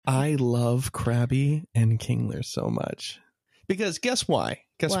I love Krabby and Kingler so much. Because guess why?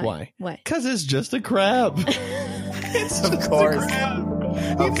 Why? Because it's just a crab. It's of just course. a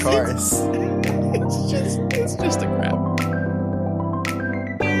crab. Of course. It's just a crab.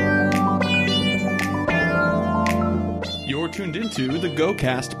 You're tuned into the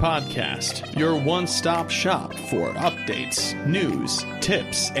GoCast podcast, your one-stop shop for updates, news,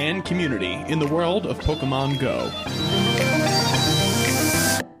 tips, and community in the world of Pokemon Go.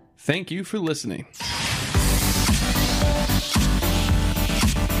 Thank you for listening.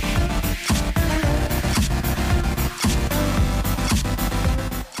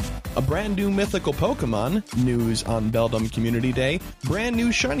 A brand new mythical Pokemon, news on Beldum Community Day, brand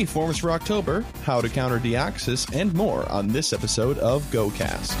new shiny forms for October, how to counter Deoxys, and more on this episode of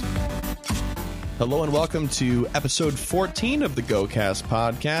GoCast. Hello and welcome to episode 14 of the GoCast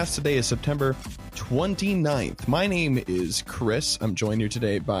podcast. Today is September 29th. My name is Chris. I'm joined here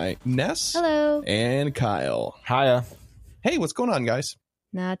today by Ness. Hello. And Kyle. Hiya. Hey, what's going on, guys?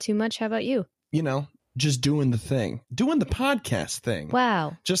 Not too much. How about you? You know, just doing the thing, doing the podcast thing.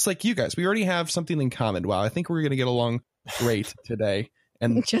 Wow. Just like you guys. We already have something in common. Wow. I think we're going to get along great today.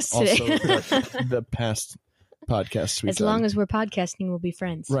 And just today. Also the past podcasts we've As done. long as we're podcasting, we'll be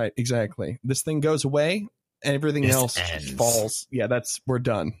friends. Right. Exactly. This thing goes away and everything else falls. Yeah, we're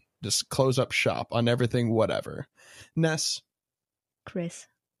done. Just close up shop on everything, whatever. Ness. Chris.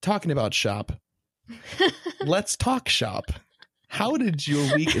 Talking about shop. Let's talk shop. How did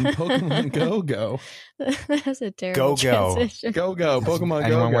your week in Pokemon Go go? That's a terrible transition. Go. Pokemon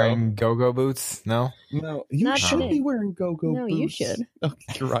Anyone Go. wearing go-go boots? No? No, you Not should today. be wearing go-go No, boots. you should. Oh,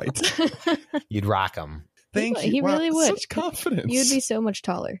 you're right. You'd rock them. Thank you. He Wow, really would. Such confidence. You'd be so much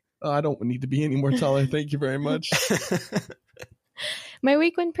taller. Oh, I don't need to be any more taller. Thank you very much. My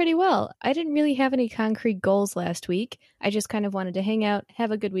week went pretty well. I didn't really have any concrete goals last week. I just kind of wanted to hang out, have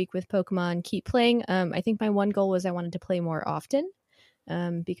a good week with Pokemon, keep playing. I think my one goal was I wanted to play more often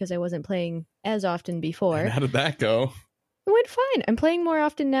because I wasn't playing as often before. And how did that go? It went fine. I'm playing more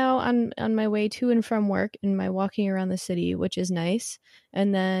often now on my way to and from work and my walking around the city, which is nice.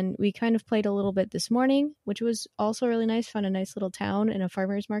 And then we kind of played a little bit this morning, which was also really nice. Found a nice little town and a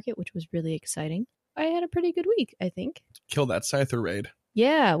farmer's market, which was really exciting. I had a pretty good week, I think. Kill that Scyther raid.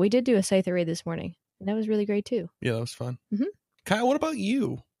 Yeah, we did do a Scyther raid this morning. And that was really great, too. Yeah, that was fun. Mm-hmm. Kyle, what about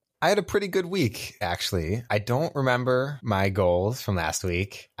you? I had a pretty good week, actually. I don't remember my goals from last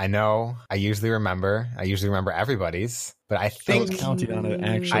week. I know I usually remember everybody's, but I think I was counting on it,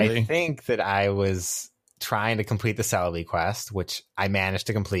 I actually. think that I was trying to complete the Celebi quest, which I managed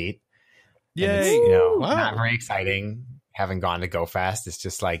to complete. And it's, Yay. Wow. not very exciting. Having gone to Go Fast, it's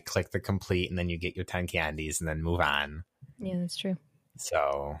just like click the complete and then you get your 10 candies and then move on. Yeah, that's true.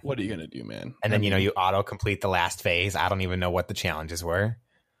 So What are you going to do, man? and then, you auto complete the last phase. I don't even know what the challenges were.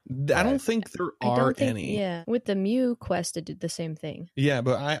 I don't think there are any. Yeah, with the Mew quest, it did the same thing. Yeah,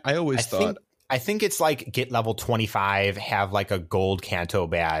 but I always thought... I think it's like get level 25, have like a gold Kanto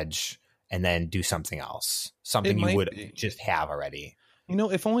badge, and then do something else. Something you would just have already. You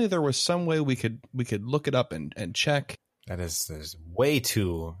know, if only there was some way we could look it up and check. There's way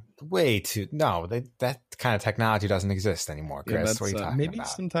too no, that kind of technology doesn't exist anymore, Chris. What are you talking maybe about?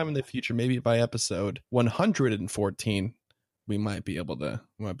 sometime in the future, maybe by episode 114, we might be able to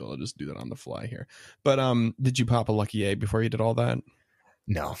just do that on the fly here. But did you pop a lucky egg before you did all that?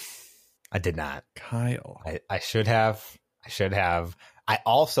 No, I did not. Kyle. I should have. I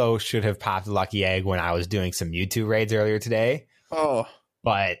also should have popped a lucky egg when I was doing some YouTube raids earlier today. Oh,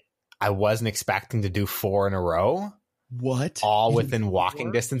 But I wasn't expecting to do 4 in a row. what? All within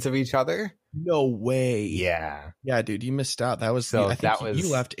walking distance of each other. No way. Yeah. Yeah, dude, you missed out. That was So I think that was-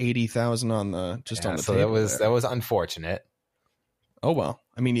 you left 80,000 on the So table. that was unfortunate. Oh well.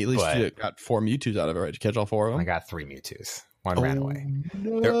 I mean, at least But- you got 4 Mewtwo's out of it, right? Did you catch all 4 of them? I got 3 Mewtwo's. One ran away.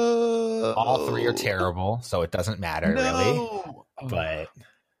 No. All 3 are terrible, so it doesn't matter really. Oh. But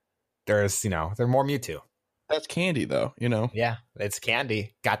there's, there are more Mewtwo. That's candy though, Yeah, it's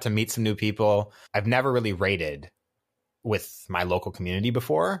candy. Got to meet some new people. I've never really raided with my local community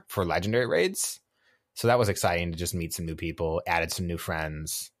before for legendary raids. So that was exciting to just meet some new people, added some new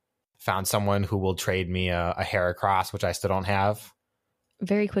friends, found someone who will trade me a Heracross, which I still don't have.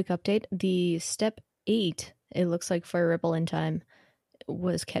 Very quick update. The step 8, it looks like for Ripple in Time,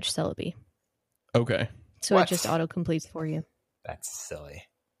 was catch Celebi. Okay. So What? it just auto completes for you. That's silly.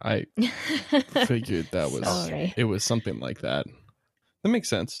 I figured that was Sorry. it was something like that. That makes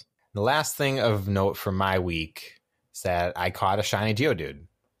sense. The last thing of note from my week is that I caught a shiny Geodude.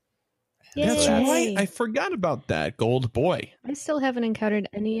 Yay. That's So right. I forgot about that. Gold boy. I still haven't encountered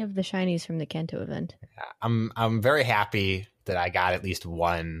any of the shinies from the Kanto event. I'm very happy that I got at least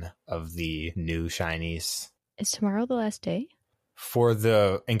one of the new shinies. Is tomorrow the last day? For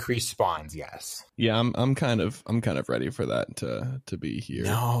the increased spawns, yes. Yeah, I'm kind of ready for that to be here.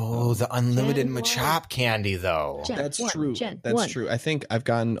 No, the unlimited Gen Machop candy though. Gen one, Gen That's one. true. I think I've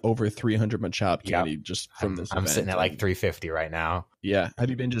gotten over 300 Machop candy just from this I'm event. sitting at like 350 right now. Yeah. Have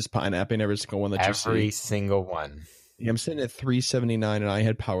you been just pineapping every single one that you see? Every single one. Yeah, I'm sitting at 379, and I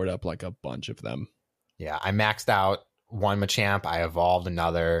had powered up like a bunch of them. Yeah, I maxed out one Machamp. I evolved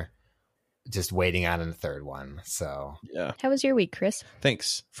another. Just waiting on a third one. So Yeah. How was your week, Chris?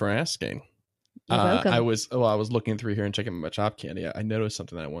 Thanks for asking. You're welcome. I was looking through here and checking my Machop candy. I noticed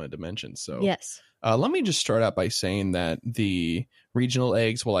something that I wanted to mention. So Yes. let me just start out by saying that the regional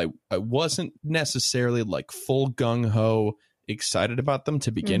eggs, while I wasn't necessarily like full gung-ho excited about them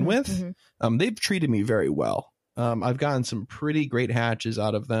to begin with, they've treated me very well. I've gotten some pretty great hatches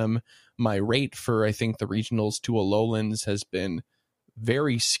out of them. My rate for, I think, the regionals to Alolands has been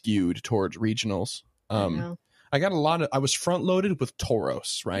very skewed towards regionals. I got I was front loaded with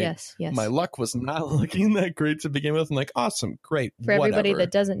Tauros, right? Yes. My luck was not looking that great to begin with. I'm like, awesome, great. For everybody whatever.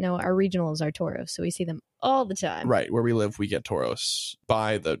 that doesn't know, our regionals are Tauros, so we see them all the time. Right, where we live, we get Tauros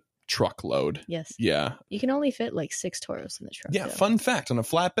by the truckload. Yes. Yeah. You can only fit like 6 Tauros in the truck. Yeah, though. fun fact, on a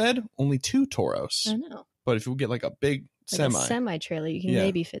flatbed, only 2 Tauros. I know. But if you get like a big Like a semi trailer, you can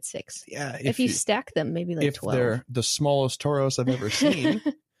maybe fit 6. Yeah. If you stack them, maybe like if 12. they're the smallest Tauros I've ever seen.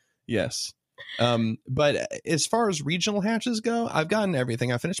 Yes. But as far as regional hatches go, I've gotten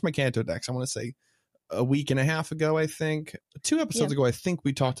everything. I finished my Kanto decks, I want to say a week and a half ago, I think. 2 episodes ago, I think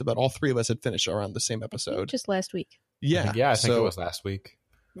we talked about all 3 of us had finished around the same episode. Just last week. Yeah. I think it was last week.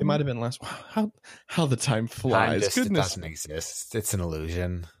 It might have been last. How the time flies. It Goodness. doesn't exist. It's an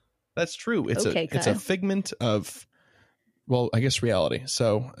illusion. That's true. It's Okay, it's a Kyle. figment of, well, I guess reality.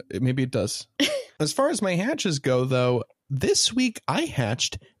 So maybe it does. As far as my hatches go, though, this week I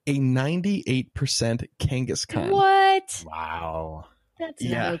hatched a 98% Kangaskhan. What? Wow. That's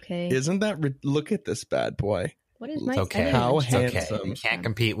not okay. Isn't that look at this bad boy? What is my It's okay. How It's okay. handsome. You can't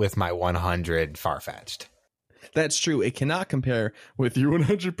compete with my 100 Farfetch'd. That's true. It cannot compare with your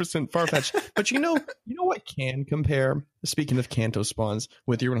 100% Farfetch'd. But you know what can compare? Speaking of Kanto spawns,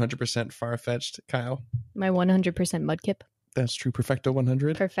 with your 100% Farfetch'd, Kyle? My 100% Mudkip. That's true. Perfecto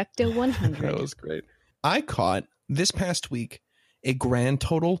 100. Perfecto 100. That was great. I caught this past week a grand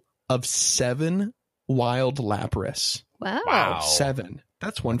total of 7 wild Lapras. Wow. 7.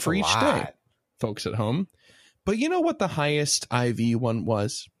 That's one for a each lot. day, folks at home. But you know what the highest IV one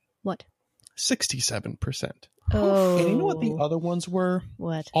was? What? 67%. Oh. And you know what the other ones were?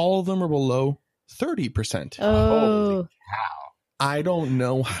 What? All of them are below 30%. Oh. I don't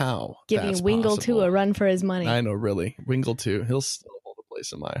know how. Giving that's Wingle 2 possible. a run for his money. I know, really. Wingle 2. He'll still hold a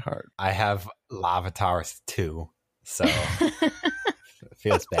place in my heart. I have Larvitar too, so it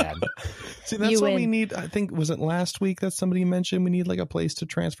feels bad. See, that's You what win. we need. I think, was it last week that somebody mentioned we need like a place to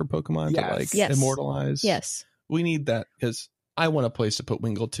transfer Pokemon to like Yes. immortalize? Yes. We need that because I want a place to put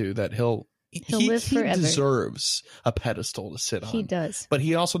Wingle 2 that He'll live forever. deserves a pedestal to sit on. He does. But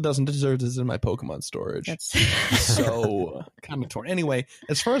he also doesn't deserve this in my Pokemon storage. That's So kind of torn. Anyway,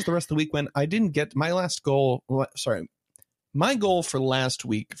 as far as the rest of the week went, I didn't get my last goal. My goal for last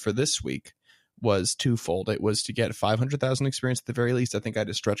week, for this week, was twofold. It was to get 500,000 experience at the very least. I think I had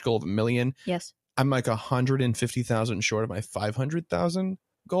a stretch goal of 1 million. Yes. I'm like 150,000 short of my 500,000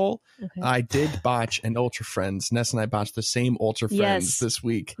 goal. Okay. I did botch an Ultra Friends. Ness and I botched the same Ultra Friends Yes. this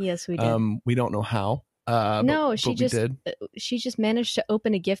week. Yes, we did. We don't know how. No, but we did. she just managed to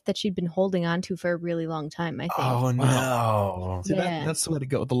open a gift that she'd been holding on to for a really long time, I think. Oh no! See, Yeah. that's the way to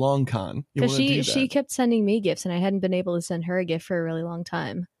go. The long con. You Because wanna do she that. kept sending me gifts and I hadn't been able to send her a gift for a really long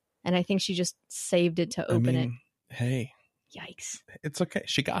time. And I think she just saved it to open it. Hey, Yikes. it's okay.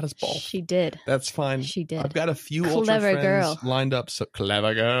 She got us both. She did. That's fine. She did. I've got a few Ultra Clever Friends girl. lined up. So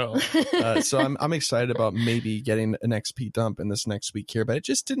clever girl. So I'm excited about maybe getting an XP dump in this next week here, but it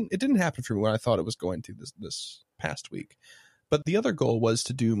just didn't happen for me when I thought it was going to this past week. But the other goal was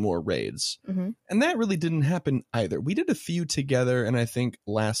to do more raids, Mhm. and that really didn't happen either. We did a few together, and I think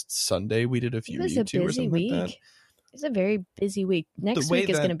last Sunday we did a It few was a YouTube or busy something week. like that. It's a very busy week. Next way week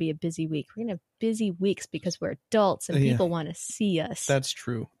is that- going to be a busy week. We're going to have busy weeks because we're adults and Yeah. people want to see us. That's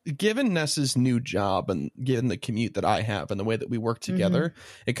true. Given Ness's new job and given the commute that I have and the way that we work together,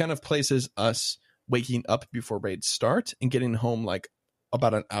 Mm-hmm. it kind of places us waking up before raids start and getting home like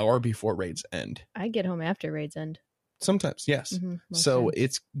about an hour before raids end. I get home after raids end. Sometimes, yes. Mhm, most So times.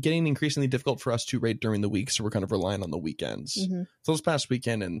 it's getting increasingly difficult for us to raid during the week, so we're kind of relying on the weekends. Mhm. So this past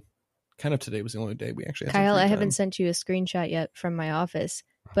weekend and kind of today was the only day we actually had some Kyle, free I time. haven't sent you a screenshot yet from my office,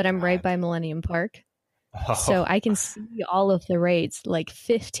 but I'm right by Millennium Park. So I can see all of the raids, like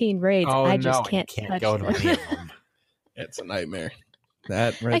 15 raids. Oh, I just no, can't you touch go to them. any of them. It's a nightmare.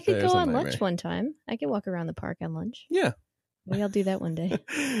 That right I could there go is a on nightmare. lunch one time. I could walk around the park on lunch. Yeah. Maybe I'll do that one day.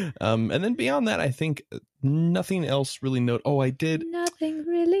 And then beyond that, I think nothing else really I did. Nothing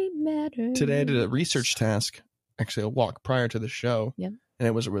really matters. Today I did a research task, actually a walk prior to the show. Yep. And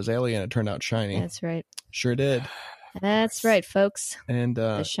it was a Rosalia and it turned out shiny. That's right. Sure did. That's right, folks. And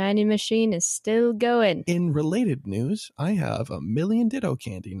the shiny machine is still going. In related news, I have 1 million Ditto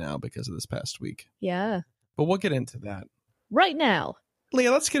candy now because of this past week. Yeah. But we'll get into that. Right now.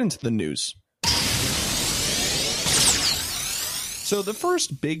 Leah, let's get into the news. So the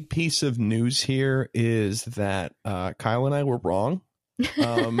first big piece of news here is that Kyle and I were wrong.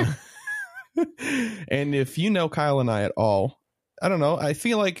 And if you know Kyle and I at all, I don't know. I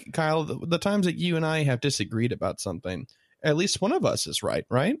feel like, Kyle, the times that you and I have disagreed about something, at least one of us is right,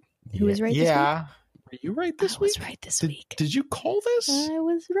 right? Who was right this week? Yeah. Were you right this week? I was right this week. Did you call this? I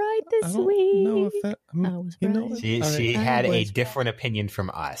was right this I don't week. know if that... I was right. She I had a was different opinion from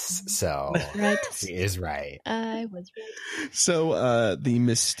us, so right. she is right. I was right. So the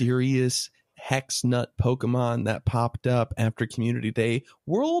mysterious hex nut Pokemon that popped up after Community Day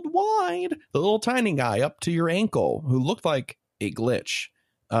worldwide, the little tiny guy up to your ankle who looked like a glitch,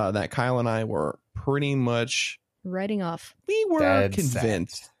 that Kyle and I were pretty much writing off. We were Dead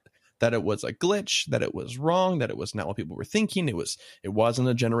convinced that it was a glitch, that it was wrong, that it was not what people were thinking. It wasn't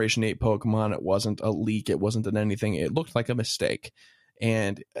a Generation 8 Pokemon. It wasn't a leak. It wasn't an anything. It looked like a mistake.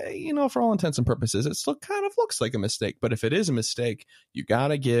 And, for all intents and purposes, it still kind of looks like a mistake. But if it is a mistake, you got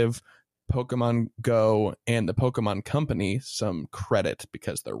to give Pokemon Go and the Pokemon Company some credit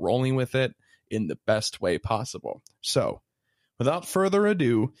because they're rolling with it in the best way possible. So, without further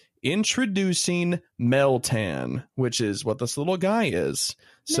ado, introducing Meltan, which is what this little guy is.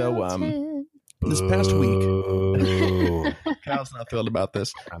 So, this past week, Kyle's not thrilled about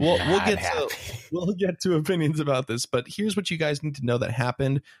this. We'll get to opinions about this, but here's what you guys need to know that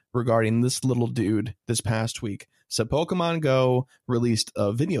happened regarding this little dude this past week. So, Pokemon Go released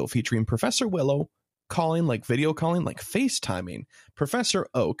a video featuring Professor Willow video calling, like FaceTiming Professor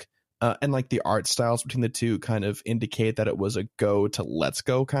Oak. And like the art styles between the two kind of indicate that it was a go to let's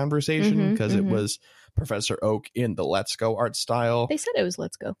go conversation because it was Professor Oak in the let's go art style. They said it was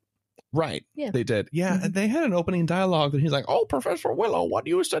let's go. Right. Yeah. They did. Yeah. And they had an opening dialogue and he's like, "Oh, Professor Willow, what are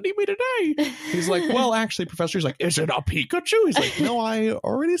you sending me today?" He's like, "Well, actually, Professor," he's like, "Is it a Pikachu?" He's like, "No, I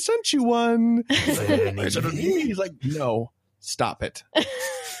already sent you one." He's like, "Is it a Eevee?" He's like, "No, stop it.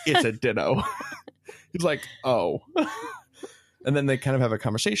 It's a Ditto." He's like, "Oh." And then they kind of have a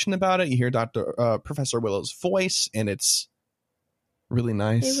conversation about it. You hear Professor Willow's voice, and it's really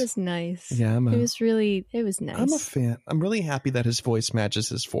nice. It was nice. Yeah, it was nice. I'm a fan. I'm really happy that his voice matches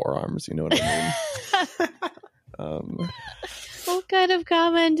his forearms. You know what I mean? What kind of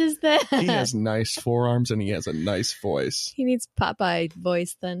comment is that? He has nice forearms, and he has a nice voice. He needs Popeye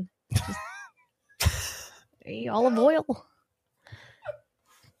voice then. Hey, olive oil.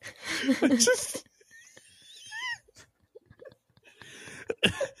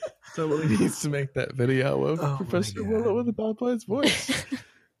 Somebody needs to make that video of Professor Willow with a Popeye's voice.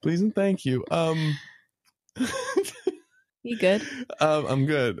 Please and thank you. You good? I'm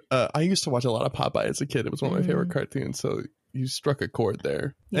good. I used to watch a lot of Popeye as a kid. It was one of my favorite cartoons, so you struck a chord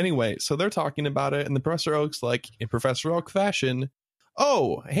there. Yeah. Anyway, so they're talking about it, and the Professor Oak's like, in Professor Oak fashion,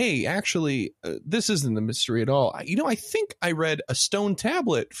 "Oh, hey, actually, this isn't a mystery at all. I think I read a stone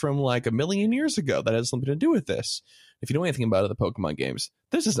tablet from like 1 million years ago that has something to do with this. If you know anything about the Pokemon games,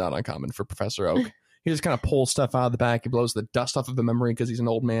 this is not uncommon for Professor Oak." He just kind of pulls stuff out of the back. He blows the dust off of the memory because he's an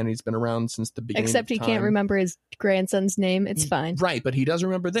old man. And he's been around since the beginning. Except he can't remember his grandson's name. It's fine. Right, but he does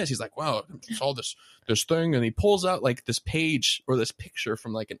remember this. He's like, "Wow, I saw this thing," and he pulls out like this page or this picture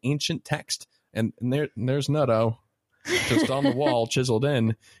from like an ancient text, and there's Nutto. Just on the wall, chiseled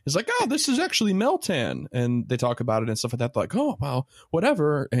in. He's like, "Oh, this is actually Meltan," and they talk about it and stuff like that. They're like, "Oh, wow,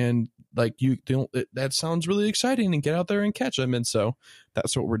 whatever," and like that sounds really exciting, and get out there and catch him. And so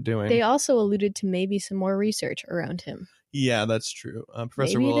that's what we're doing. They also alluded to maybe some more research around him. Yeah, that's true.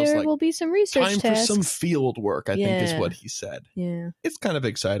 Professor maybe Willow's there will be some research time tasks. for some field work, I think is what he said. Yeah. It's kind of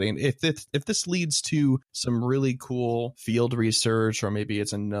exciting. If this leads to some really cool field research, or maybe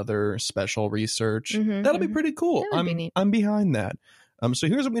it's another special research, that'll be pretty cool. I'm behind that. So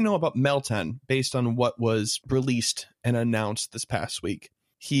here's what we know about Meltan based on what was released and announced this past week.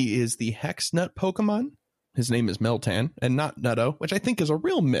 He is the Hex Nut Pokemon. His name is Meltan and not Nutto, which I think is a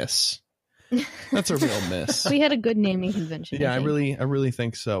real miss. That's a real miss. We had a good naming convention. Yeah, I really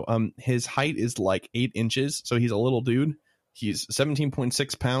think so. His height is like 8 inches, so he's a little dude. He's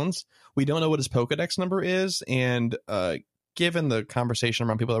 17.6 pounds. We don't know what his Pokedex number is, and given the conversation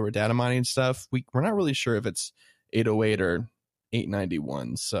around people that were data mining and stuff, we're not really sure if it's 808 or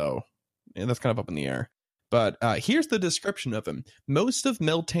 891, so that's kind of up in the air. But here's the description of him. Most of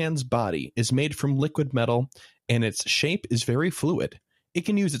Meltan's body is made from liquid metal, and its shape is very fluid. It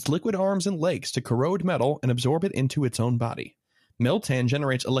can use its liquid arms and legs to corrode metal and absorb it into its own body. Meltan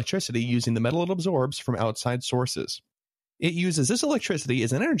generates electricity using the metal it absorbs from outside sources. It uses this electricity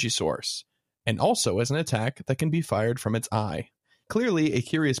as an energy source, and also as an attack that can be fired from its eye. Clearly a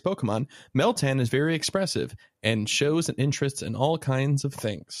curious Pokemon, Meltan is very expressive and shows an interest in all kinds of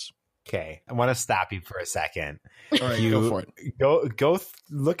things. Okay, I want to stop you for a second. All right, go for it. Go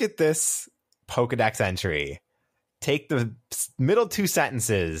look at this Pokedex entry. Take the middle two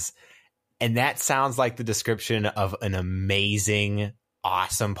sentences, and that sounds like the description of an amazing,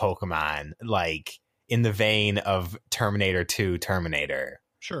 awesome Pokemon, like in the vein of Terminator 2 Terminator.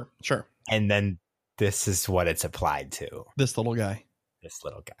 Sure. And then this is what it's applied to. This little guy.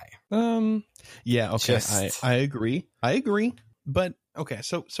 Yeah, okay. I agree. But okay,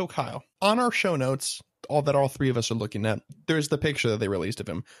 so Kyle, on our show notes, all three of us are looking at, there's the picture that they released of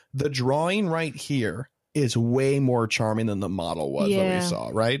him. The drawing right here is way more charming than the model was that we saw,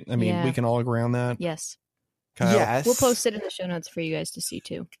 right? I mean, we can all agree on that. Yes. Kyle? Yes. We'll post it in the show notes for you guys to see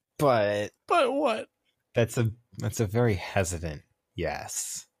too. But what? That's a very hesitant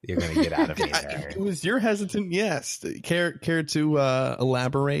yes. You're going to get out of me there. It was your hesitant yes. Care to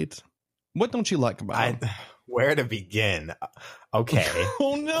elaborate? What don't you like about him? Where to begin? Okay.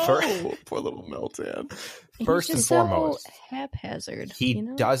 Oh no! Poor little Meltan. First and foremost, so haphazard. He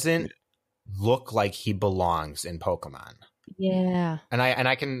doesn't look like he belongs in Pokemon. Yeah.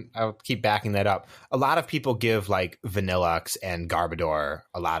 And I'll keep backing that up. A lot of people give like Vanillux and Garbodor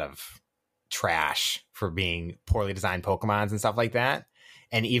a lot of trash for being poorly designed Pokemons and stuff like that.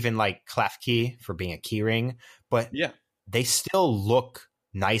 And even like Klefki for being a keyring. But they still look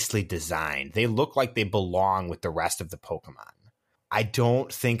nicely designed. They look like they belong with the rest of the Pokemon. I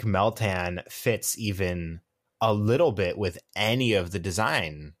don't think Meltan fits even a little bit with any of the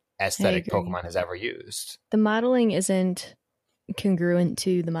design aesthetic Pokemon has ever used. The modeling isn't congruent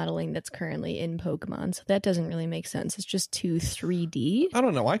to the modeling that's currently in Pokemon, so that doesn't really make sense. It's just too 3D. I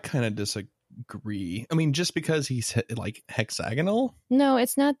don't know. I kind of disagree. I mean, just because he's like hexagonal? No,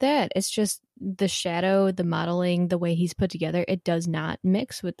 it's not that. It's just the shadow, the modeling, the way he's put together. It does not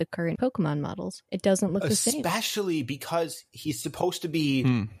mix with the current Pokemon models. It doesn't look the same. Especially because he's supposed to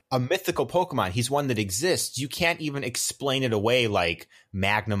be a mythical Pokemon. He's one that exists. You can't even explain it away like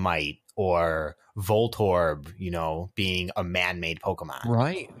Magnemite or Voltorb, being a man-made Pokemon.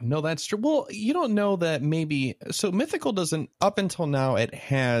 Right. No, that's true. Well, you don't know that maybe. So Mythical doesn't, up until now, it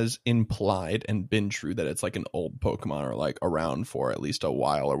has implied and been true that it's like an old Pokemon or like around for at least a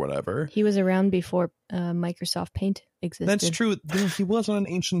while or whatever. He was around before Microsoft Paint existed. That's true. He was on an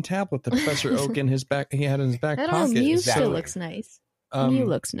ancient tablet that Professor Oak in his back, he had in his back pocket. Mew still looks nice. Mew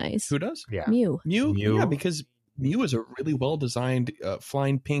looks nice. Who does? Yeah. Mew. Yeah, because Mew is a really well designed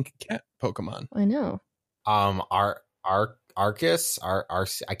flying pink cat Pokemon. I know. Arceus,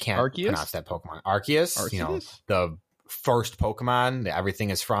 I can't pronounce that Pokemon. Arceus, the first Pokemon that everything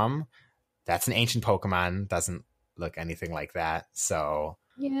is from. That's an ancient Pokemon. Doesn't look anything like that. So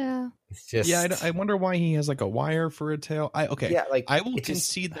yeah, it's just I wonder why he has like a wire for a tail. I will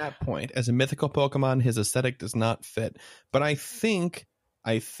concede that point. As a mythical Pokemon, his aesthetic does not fit. But I think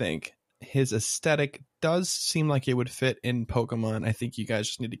his aesthetic does seem like it would fit in Pokemon. I think you guys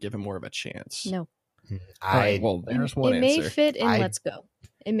just need to give him more of a chance. No. There's one answer. It may fit in Let's Go.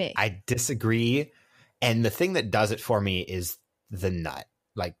 It may. I disagree. And the thing that does it for me is the nut,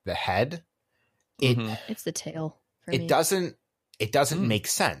 like the head. It's the tail for me. It doesn't make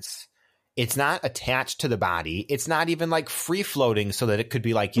sense. It's not attached to the body. It's not even like free floating so that it could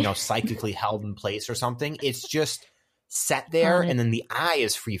be like, psychically held in place or something. It's just set there and then the eye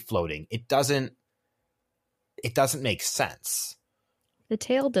is free floating. It doesn't make sense. The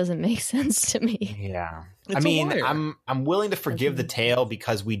tail doesn't make sense to me. Yeah. It's I'm willing to forgive the tail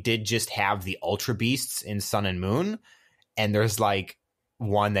because we did just have the Ultra Beasts in Sun and Moon, and there's like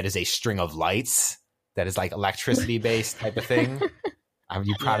one that is a string of lights that is like electricity based type of thing.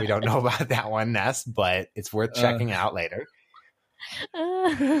 You probably don't know about that one, Ness, but it's worth checking out later.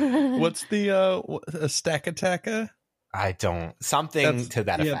 What's the a Stack-a-Taka? I don't. Something to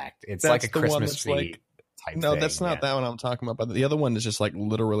that effect. It's like a Christmas tree type no, thing. that's not that one I'm talking about. But the other one is just like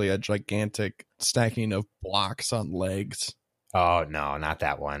literally a gigantic stacking of blocks on legs. Oh, no, not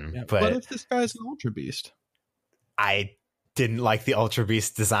that one. Yeah. But if this guy's an Ultra Beast? I didn't like the Ultra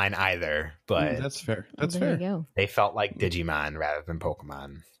Beast design either, but That's fair. That's there you fair. go. they felt like Digimon rather than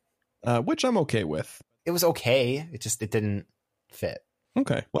Pokemon. Which I'm okay with. It was okay. It didn't fit.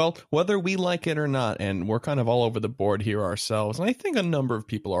 Okay. Well, whether we like it or not, and we're kind of all over the board here ourselves, and I think a number of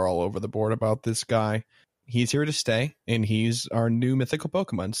people are all over the board about this guy. He's here to stay, and he's our new mythical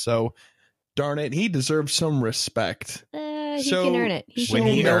Pokemon. So, darn it, he deserves some respect. He can earn it. When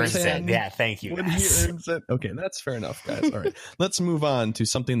he earns Milton, it. Yeah, thank you. When he earns it. Okay, that's fair enough, guys. All right. Let's move on to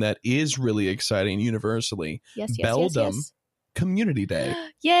something that is really exciting universally. Yes. Beldum Community Day.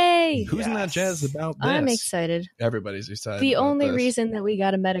 Yay! Who's not jazzed about this? I'm excited. Everybody's excited. The about only this. reason that we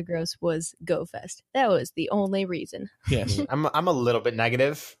got a Metagross was GoFest. That was the only reason. Yes. I'm a little bit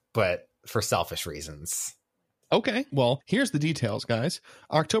negative, but for selfish reasons. Okay, well, here's the details, guys.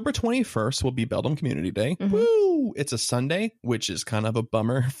 October 21st will be Beldum Community Day. Mhm. Woo! It's a Sunday, which is kind of a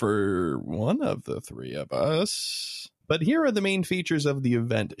bummer for one of the three of us. But here are the main features of the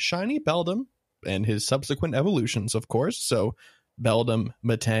event. Shiny Beldum and his subsequent evolutions, of course. So Beldum,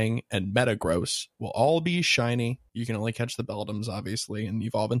 Metang, and Metagross will all be shiny. You can only catch the Beldums, obviously, and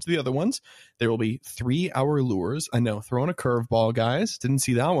evolve into the other ones. There will be 3-hour lures. I know, throwing a curveball, guys. Didn't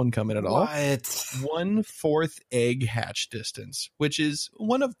see that one coming at all. What? 1/4 egg hatch distance, which is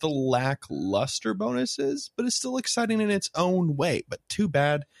one of the lackluster bonuses, but is still exciting in its own way. But too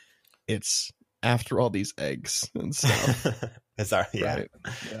bad it's after all these eggs and stuff. It's our, yeah. Right?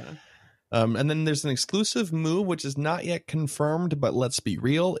 Yeah. And then there's an exclusive move, which is not yet confirmed, but let's be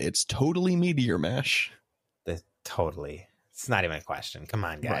real, it's totally Meteor Mash. Totally. It's not even a question. Come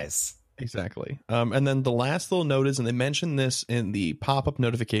on, guys. Right. Exactly. And then the last little note is, and they mentioned this in the pop-up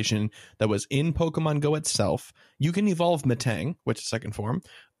notification that was in Pokemon Go itself, you can evolve Metang, which is second form,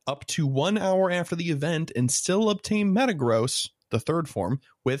 up to 1 hour after the event and still obtain Metagross, the third form,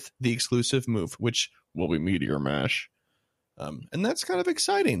 with the exclusive move, which will be Meteor Mash. And that's kind of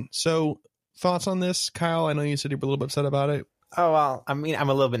exciting. So, thoughts on this, Kyle? I know you said you were a little bit upset about it. Oh, well, I mean, I'm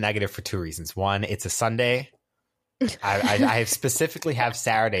a little bit negative for two reasons. One, it's a Sunday. I specifically have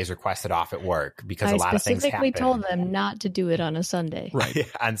Saturdays requested off at work because a lot of things happen. I specifically told them not to do it on a Sunday. Right.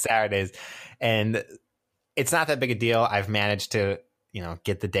 On Saturdays. And it's not that big a deal. I've managed to,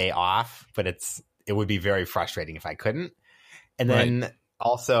 get the day off, but it would be very frustrating if I couldn't. And then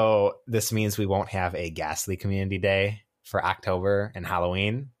also, this means we won't have a Ghastly Community Day for October and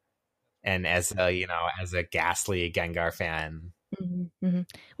Halloween. And as a Ghastly Gengar fan, Mm-hmm.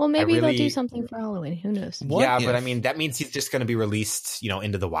 Well, maybe they'll do something for Halloween. Who knows? But I mean, that means he's just going to be released,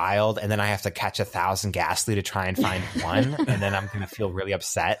 into the wild, and then I have to catch 1,000 Ghastly to try and find one, and then I'm going to feel really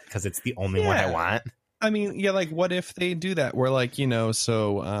upset because it's the only one I want. I mean, yeah, like what if they do that? Where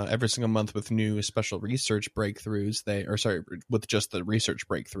every single month with new special research breakthroughs, with just the research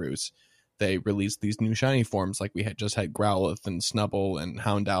breakthroughs, they release these new shiny forms. Like we had Growlithe and Snubbull and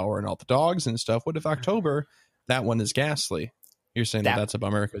Houndour and all the dogs and stuff. What if October, that one is Ghastly? You're saying that's a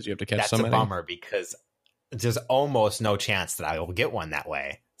bummer because you have to catch so many? That's a bummer because there's almost no chance that I will get one that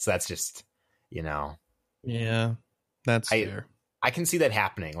way. So that's just, Yeah, that's fair. I can see that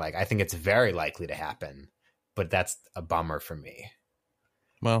happening. Like, I think it's very likely to happen, but that's a bummer for me.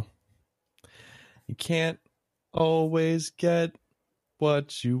 Well, you can't always get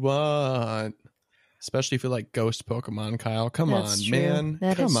what you want. Especially if you like ghost Pokemon, Kyle. Come on, man.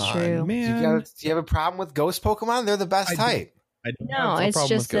 Come on, man. Do you have a problem with ghost Pokemon? They're the best type. No, it's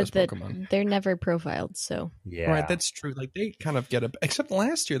just that they're never profiled. So yeah, right, that's true. Like they kind of get except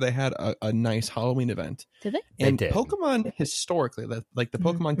last year they had a nice Halloween event. Did they? And they did. Pokemon historically, the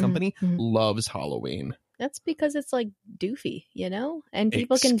Pokemon Company loves Halloween. That's because it's like doofy, and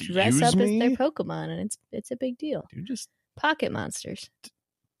people can dress up as their Pokemon, and it's a big deal. You just pocket monsters.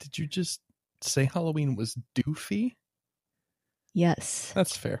 Did you just say Halloween was doofy? Yes,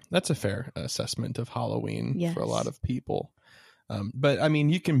 that's fair. That's a fair assessment of Halloween for a lot of people. But I mean,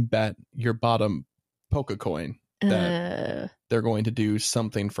 you can bet your bottom Pokecoin that they're going to do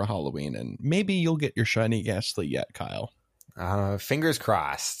something for Halloween, and maybe you'll get your shiny Ghastly yet, Kyle. Fingers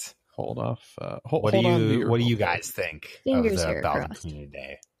crossed. Hold off. What do you guys think Fingers of the Beldum crossed. Community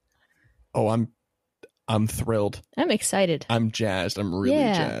Day? Oh, I'm thrilled. I'm excited. I'm jazzed. I'm really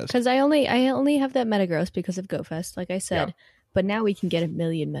jazzed because I only have that Metagross because of GoFest, like I said. Yep. But now we can get 1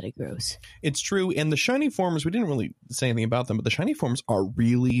 million Metagross. It's true. And the shiny forms, we didn't really say anything about them, but the shiny forms are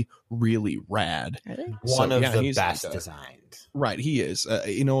really, really rad. Are they? One of the best designed. Right, he is.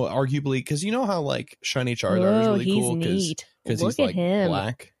 Arguably, because you know how like shiny Charizard is really cool because he's like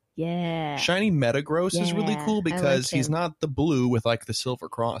black. Yeah. Shiny Metagross is really cool because he's not the blue with like the silver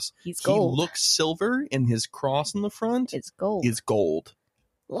cross. He's gold. He looks silver and his cross in the front is gold. Is gold.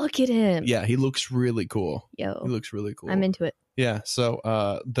 Look at him. Yeah, he looks really cool. Yo. He looks really cool. I'm into it. Yeah, so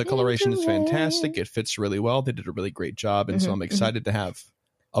the coloration is fantastic. It fits really well. They did a really great job, and so I'm excited to have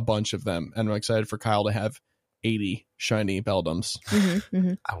a bunch of them, and I'm excited for Kyle to have 80 shiny Beldums.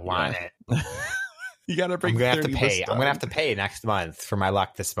 I want it. You gotta bring. I'm gonna have to 30 pay. this I'm gonna time. have to pay next month for my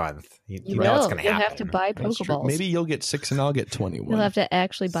luck this month. You will. know it's gonna You'll happen. have to buy That's true. Pokeballs. Maybe you'll get 6 and I'll get 21. You'll have to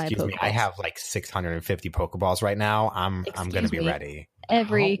actually buy Excuse Pokeballs. me, I have like 650 Pokeballs right now. I'm gonna be ready.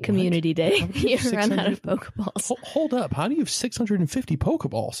 Every What? community day, How do you you have run out of 600 Pokeballs. Hold up. How do you have 650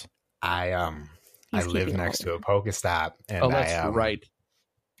 Pokeballs? I He's live keeping next all to a Pokestop, and Oh, that's right.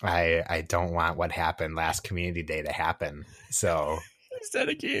 I don't want what happened last community day to happen. So He's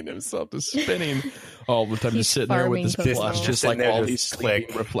dedicating himself to spinning all the time, He's just sitting there with his farming plush, Pokeballs. just Sitting like there, all just these sleeping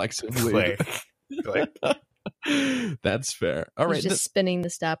click, reflexively. click. That's fair. All right. He's just spinning the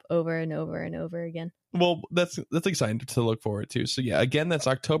stop over and over and over again. Well, that's exciting to look forward to. So yeah, again, that's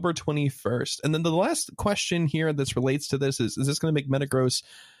October 21st. And then the last question here that relates to this is this going to make Metagross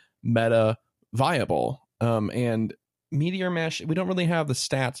meta viable? And Meteor Mash, we don't really have the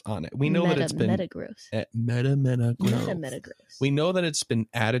stats on it. We know that it's been Metagross. Metagross. We know that it's been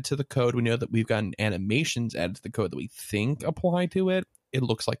added to the code. We know that we've gotten animations added to the code that we think apply to it. It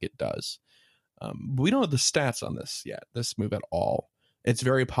looks like it does. But we don't have the stats on this yet, this move at all. It's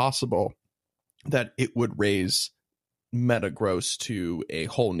very possible that it would raise Metagross to a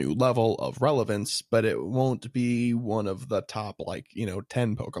whole new level of relevance, but it won't be one of the top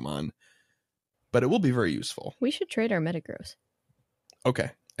 10 Pokemon. But it will be very useful. We should trade our Metagross.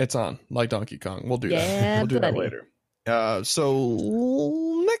 Okay, it's on, like Donkey Kong. We'll do that. Yeah, We'll do that buddy. later.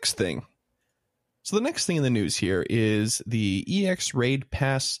 So next thing. So the next thing in the news here is the EX Raid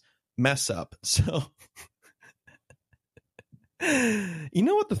Pass mess up. So you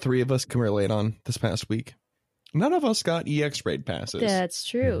know what the three of us can relate on this past week? None of us got EX Raid Passes. That's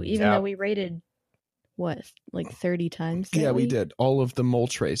true. Even though we rated, 30 times? Yeah, we did. All of the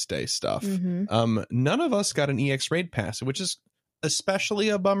Moltres Day stuff. Mm-hmm. None of us got an EX Raid Pass, which is especially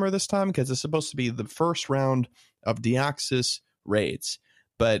a bummer this time because it's supposed to be the first round of Deoxys raids.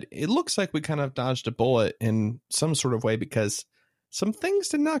 But it looks like we kind of dodged a bullet in some sort of way because some things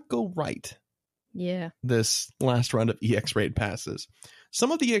did not go right. Yeah. This last round of EX Raid Passes.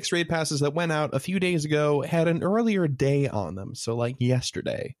 Some of the EX Raid Passes that went out a few days ago had an earlier day on them. So like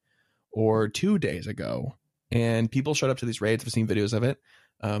yesterday or 2 days ago. And people showed up to these raids. I've seen videos of it.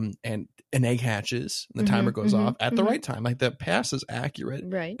 And an egg hatches. And the timer goes off at the right time. Like the pass is accurate.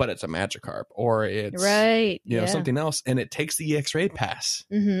 Right. But it's a Magikarp or it's something else. And it takes the EX Raid Pass.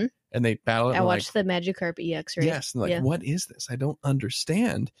 Mm-hmm. And they battle it. I watched the Magikarp EX raid. Yes. And what is this? I don't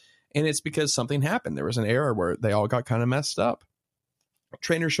understand. And it's because something happened. There was an error where they all got kind of messed up.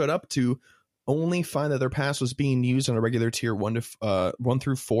 Trainers showed up to only find that their pass was being used on a regular tier 1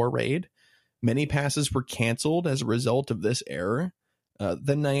 through 4 raid. Many passes were canceled as a result of this error.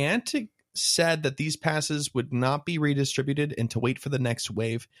 The Niantic said that these passes would not be redistributed and to wait for the next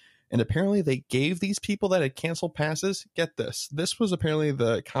wave. And apparently they gave these people that had canceled passes, get this. This was apparently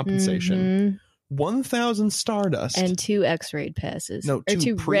the compensation. 1,000 Stardust. And 2 X-Raid passes. No,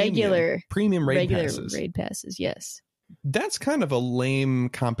 two premium raid passes. Raid passes, yes. That's kind of a lame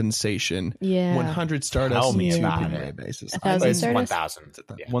compensation. Yeah. 100 Stardust Tell me on about a it. basis. 1,000 It's Stardust? 1,000.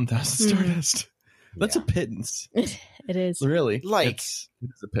 Yeah. 1,000 Stardust. That's a pittance. It is. Really? It's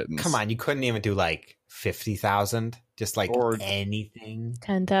a pittance. Come on, you couldn't even do 50,000? Just or anything?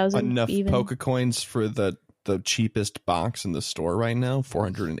 10,000 enough even. Poke Coins for the cheapest box in the store right now,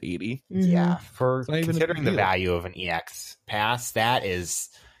 480. Yeah, for considering the deal. value of an EX pass, that is,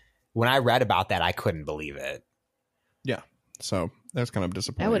 when I read about that, I couldn't believe it. Yeah, so that's kind of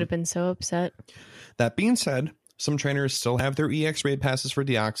disappointing. I would have been so upset. That being said, some trainers still have their EX raid passes for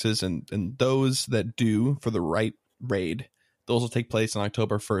Deoxys, and those that do for the right raid, those will take place on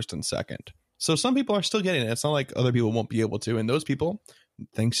October 1st and 2nd. So some people are still getting it. It's not like other people won't be able to. And those people,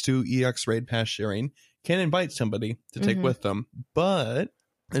 thanks to EX raid pass sharing, can invite somebody to take with them. But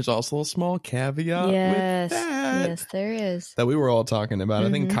there's also a small caveat with that. Yes, there is. That we were all talking about.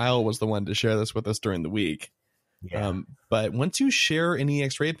 I think Kyle was the one to share this with us during the week. Yeah. But once you share an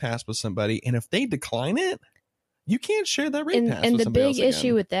EX raid pass with somebody, and if they decline it, you can't share that raid pass and with the somebody big else issue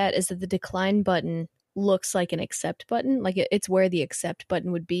again. with that is that the decline button looks like an accept button. Like it's where the accept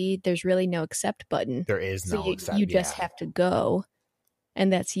button would be. There's really no accept button. There is So no accept. you just have to go,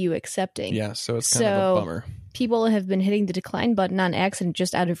 and that's you accepting. Yeah, so it's kind of a bummer. People have been hitting the decline button on accident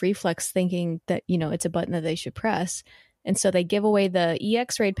just out of reflex, thinking that, it's a button that they should press. And so they give away the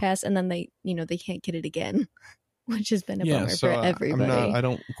EX raid pass, and then they can't get it again. which has been a bummer for everybody. I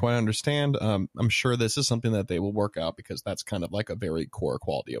don't quite understand. I'm sure this is something that they will work out because that's kind of like a very core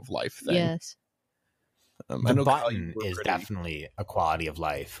quality of life thing. Yes. The button is definitely a quality of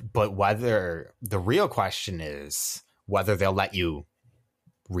life, but whether the real question is whether they'll let you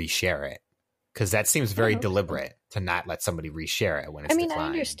reshare it, because that seems very deliberate to not let somebody reshare it when it's declined. I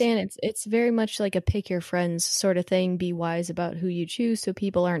understand it's very much like a pick your friends sort of thing. Be wise about who you choose so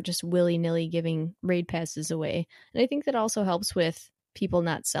people aren't just willy-nilly giving raid passes away. And I think that also helps with people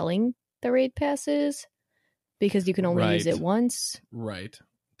not selling the raid passes because you can only use it once. Right.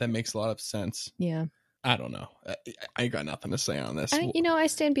 That makes a lot of sense. Yeah. I don't know. I got nothing to say on this. I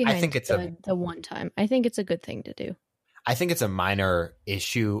stand behind the one time. I think it's a good thing to do. I think it's a minor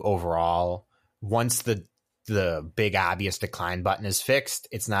issue overall. Once the big obvious decline button is fixed,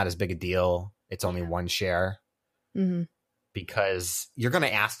 it's not as big a deal. It's only one share. Mm-hmm. Because you're going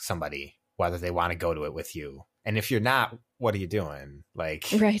to ask somebody whether they want to go to it with you. And if you're not, what are you doing? Like,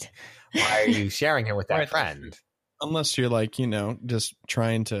 right. Why are you sharing it with that friend? Unless you're like, just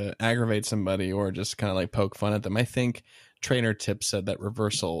trying to aggravate somebody or just kind of like poke fun at them. I think Trainer Tip said that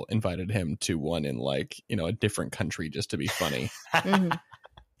Reversal invited him to one in like, a different country just to be funny. Mm-hmm.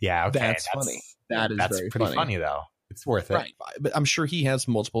 Yeah, okay. That's funny. That's very pretty funny though. It's worth it. Right. But I'm sure he has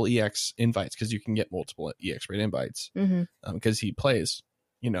multiple EX invites because you can get multiple EX raid invites because he plays,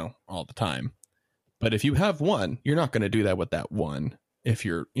 all the time. But if you have one, you're not going to do that with that one. If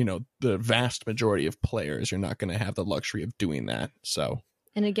you're, the vast majority of players, you're not going to have the luxury of doing that. So.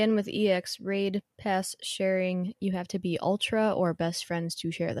 And again, with EX raid pass sharing, you have to be ultra or best friends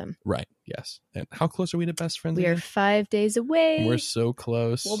to share them. Right. Yes. And how close are we to best friends? We are 5 days away. We're so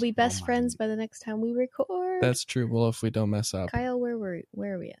close. We'll be best friends by the next time we record. That's true. Well, if we don't mess up. Kyle, where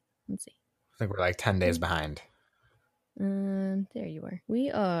are we at? Let's see. I think we're like 10 days behind. There you are. We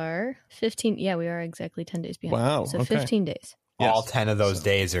are 15. Yeah, we are exactly 10 days behind. Wow. So 15 days. Yes. All 10 of those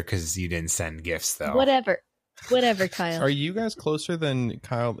days are because you didn't send gifts, though. Whatever, Kyle. Are you guys closer than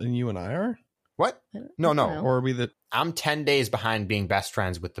Kyle and you and I are? What? No. Or are we I'm 10 days behind being best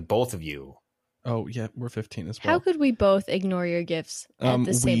friends with the both of you. Oh, yeah, we're 15 as well. How could we both ignore your gifts at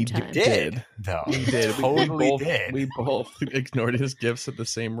the same time? We did, though. We did. Totally did. We both ignored his gifts at the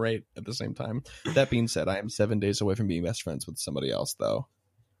same rate at the same time. That being said, I am 7 days away from being best friends with somebody else, though.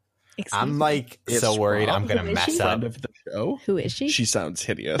 I'm like so worried I'm going to mess up. Friend of the show. Who is she? She sounds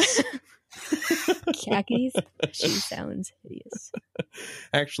hideous. Khakis? She sounds hideous.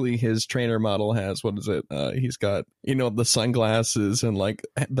 Actually, his trainer model has, what is it? He's got, the sunglasses and like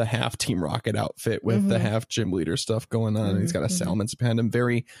the half Team Rocket outfit with the half gym leader stuff going on. And he's got a Salmons behind him.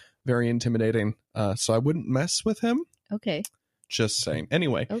 Very, very intimidating. So I wouldn't mess with him. Okay. Just saying.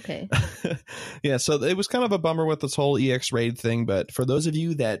 Anyway. Okay. Yeah, so it was kind of a bummer with this whole EX raid thing, but for those of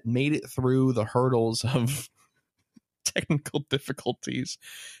you that made it through the hurdles of technical difficulties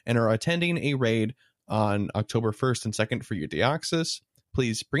and are attending a raid on October 1st and 2nd for your Deoxys,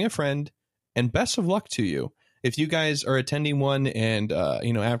 please bring a friend and best of luck to you. If you guys are attending one and,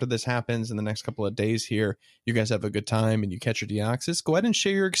 after this happens in the next couple of days here, you guys have a good time and you catch your Deoxys, go ahead and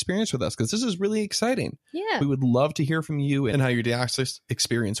share your experience with us because this is really exciting. Yeah. We would love to hear from you and how your Deoxys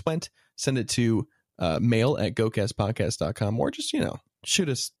experience went. Send it to mail@gocastpodcast.com or just, shoot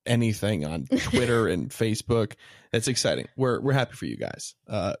us anything on Twitter and Facebook. It's exciting. We're happy for you guys.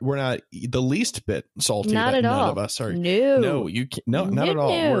 We're not the least bit salty. Not at all. None of us are. No, you can't, not at all.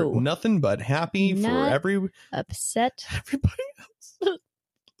 We're nothing but happy not for upset. Everybody else.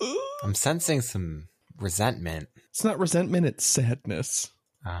 I'm sensing some resentment. It's not resentment. It's sadness.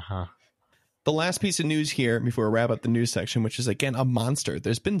 The last piece of news here before we wrap up the news section, which is, again, a monster.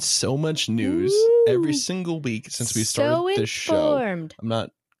 There's been so much news every single week since we started this show. I'm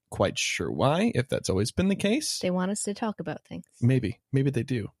not quite sure why, if that's always been the case. They want us to talk about things. Maybe they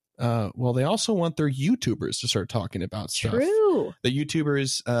do. Well, they also want their YouTubers to start talking about stuff. True. The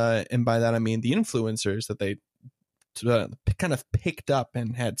YouTubers, and by that I mean the influencers that they kind of picked up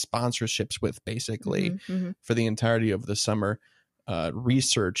and had sponsorships with, basically, for the entirety of the summer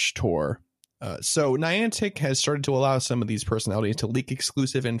research tour. So Niantic has started to allow some of these personalities to leak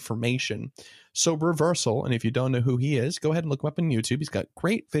exclusive information. So Reversal, and if you don't know who he is, go ahead and look him up on YouTube. He's got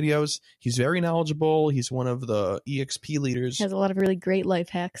great videos. He's very knowledgeable. He's one of the EXP leaders. He has a lot of really great life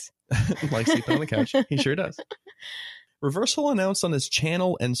hacks. Like sleeping on the couch. He sure does. Reversal announced on his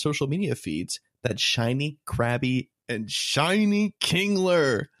channel and social media feeds that Shiny Krabby and Shiny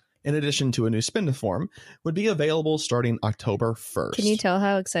Kingler, in addition to a new Spindaform, would be available starting October 1st. Can you tell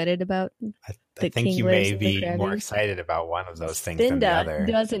how excited about I think you may be more excited about one of those things than the other.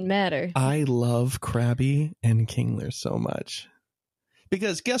 Doesn't matter. I love Krabby and Kingler so much.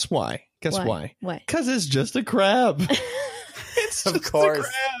 Because guess why? Why? Why? Because it's just a crab. It's Of just course.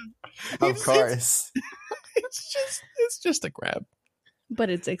 a crab. Of course. It's just a crab. But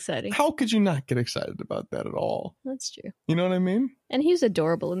it's exciting. How could you not get excited about that at all? That's true. You know what I mean? And he's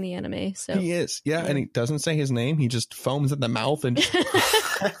adorable in the anime. So He is. Yeah, and he doesn't say his name. He just foams at the mouth and just...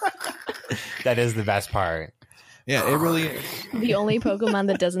 That is the best part. Yeah, it really is. the only Pokemon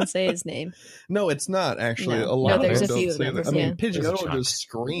that doesn't say his name. No, it's not actually. No. A lot No, there's of them a few don't of say them, that. I yeah. mean, Pidgeotto Chunk. just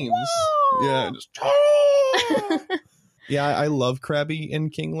screams. Yeah, just... Yeah, I love Krabby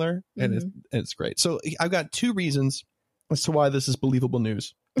and Kingler, and it's great. So I've got 2 reasons as to why this is believable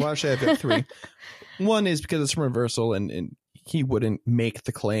news. Well, actually, I've got 3. One is because it's from Reversal, and he wouldn't make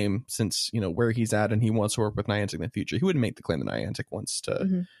the claim since, where he's at and he wants to work with Niantic in the future. He wouldn't make the claim that Niantic wants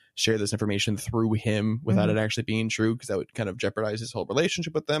to share this information through him without it actually being true, because that would kind of jeopardize his whole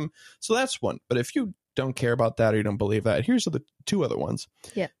relationship with them. So that's one. But if you don't care about that or you don't believe that, here's the 2 other ones.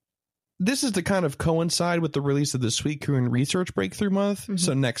 Yeah. This is to kind of coincide with the release of the Suicune Research Breakthrough Month.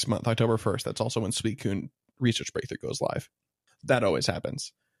 So next month, October 1st, that's also when Suicune Research Breakthrough goes live. That always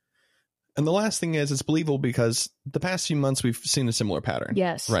happens. And the last thing is, it's believable because the past few months we've seen a similar pattern.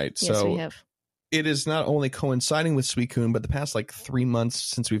 Yes. Right. Yes, So we have. it is not only coinciding with Suicune, but the past 3 months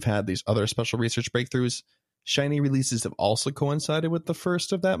since we've had these other special research breakthroughs, shiny releases have also coincided with the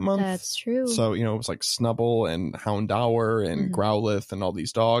first of that month. That's true. So, it was like Snubble and Houndour and Growlithe and all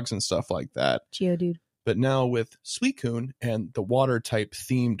these dogs and stuff like that. Geodude. But now with Suicune and the water type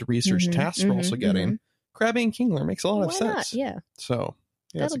themed research tasks we're also getting, Krabby and Kingler makes a lot of Why sense. not? Yeah. So,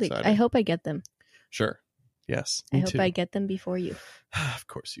 yeah, That'll it's be. exciting. I hope I get them. Sure. Yes. I Me hope too. I get them before you. Of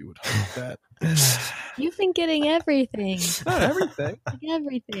course you would hope that. You've been getting everything. Not everything.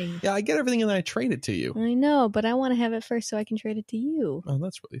 Everything. Yeah, I get everything and then I trade it to you. I know, but I want to have it first so I can trade it to you. Oh,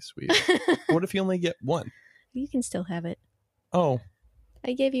 that's really sweet. What if you only get one? You can still have it. Oh,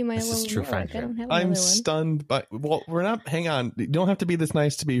 I gave you my This is little true Warwick. friendship. I don't have another I'm one. stunned by... Well, we're not... Hang on. You don't have to be this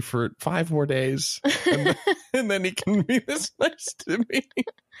nice to me for 5 more days. And then he can be this nice to me.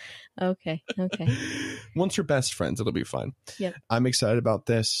 Okay. Once you're best friends, it'll be fine. Yep. I'm excited about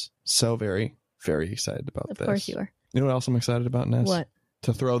this. So very, very excited about this. Of course you are. You know what else I'm excited about, Ness? What?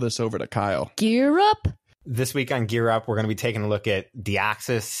 To throw this over to Kyle. Gear up. This week on Gear Up, we're going to be taking a look at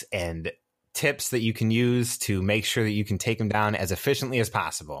Deoxys and tips that you can use to make sure that you can take them down as efficiently as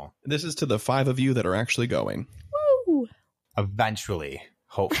possible. This is to the 5 of you that are actually going. Woo. Eventually,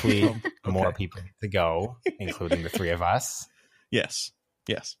 hopefully, more people to go, including the 3 of us. Yes.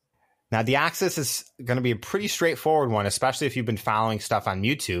 Now, Deoxys is going to be a pretty straightforward one, especially if you've been following stuff on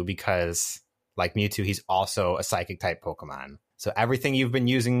Mewtwo, because like Mewtwo, he's also a psychic type Pokemon. So everything you've been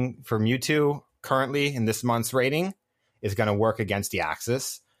using for Mewtwo currently in this month's rating is going to work against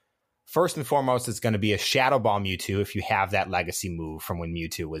Deoxys. First and foremost, it's going to be a Shadow Ball Mewtwo if you have that legacy move from when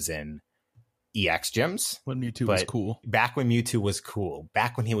Mewtwo was in EX gyms. When Mewtwo was But cool. Back when Mewtwo was cool.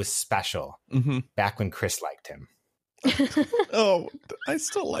 Back when he was special. Mm-hmm. Back when Chris liked him. Oh, I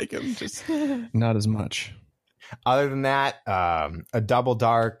still like him. Just not as much. Other than that, a Double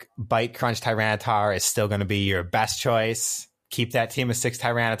Dark Bite Crunch Tyranitar is still going to be your best choice. Keep that team of 6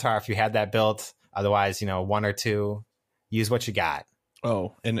 Tyranitar if you had that built. Otherwise, 1 or 2, use what you got.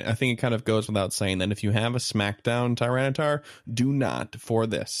 Oh, and I think it kind of goes without saying that if you have a SmackDown Tyranitar, do not, for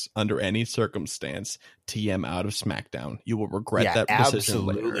this, under any circumstance, TM out of SmackDown. You will regret that decision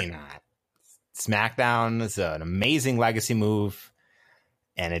later. Absolutely not. SmackDown is an amazing legacy move,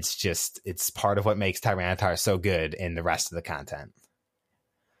 and it's part of what makes Tyranitar so good in the rest of the content.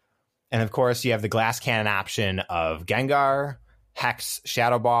 And of course, you have the glass cannon option of Gengar, Hex,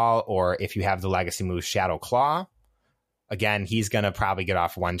 Shadow Ball, or if you have the legacy move Shadow Claw. Again, he's going to probably get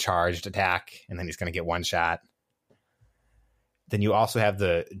off 1 charged attack, and then he's going to get 1 shot. Then you also have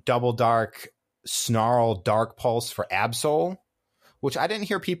the Double Dark Snarl Dark Pulse for Absol, which I didn't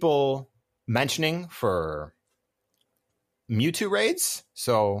hear people mentioning for Mewtwo raids,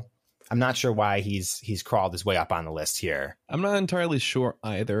 so I'm not sure why he's crawled his way up on the list here. I'm not entirely sure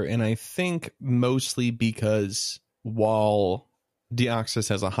either, and I think mostly because while Deoxys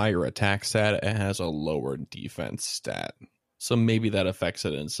has a higher attack stat, it has a lower defense stat. So maybe that affects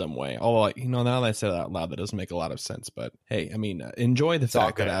it in some way. Oh, now that I said that out loud, that doesn't make a lot of sense. But hey, I mean, enjoy the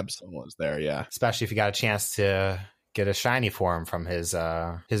fact that Absol is there, yeah. Especially if you got a chance to get a shiny for him from his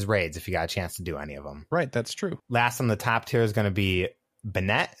raids, if you got a chance to do any of them. Right, that's true. Last on the top tier is going to be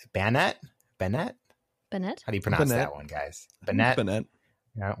Banette. How do you pronounce that one, guys? Banette.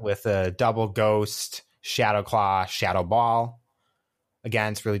 Yeah, with a double Ghost, Shadow Claw, Shadow Ball.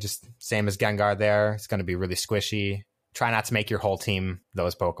 Again, it's really just same as Gengar there. It's going to be really squishy. Try not to make your whole team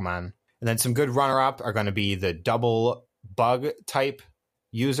those Pokemon. And then some good runner-up are going to be the double Bug type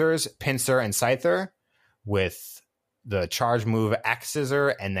users, Pincer and Scyther, with the charge move X Scissor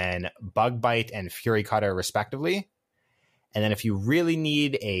and then Bug Bite and Fury Cutter respectively. And then if you really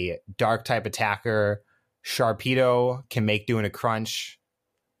need a dark type attacker, Sharpedo can make doing a crunch.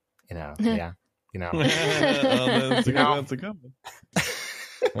 Yeah. That's a good one.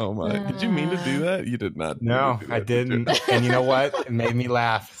 Oh my! Did you mean to do that? You did not. No, I didn't. And you know what? It made me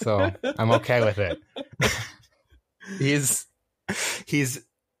laugh, so I'm okay with it. He's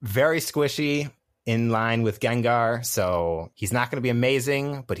very squishy, in line with Gengar, so he's not going to be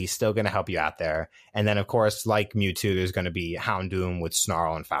amazing, but he's still going to help you out there. And then, of course, like Mewtwo, there's going to be Houndoom with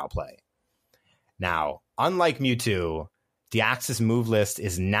Snarl and Foul Play. Now, unlike Mewtwo, Deoxys move list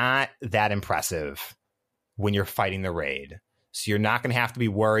is not that impressive when you're fighting the raid. So you're not going to have to be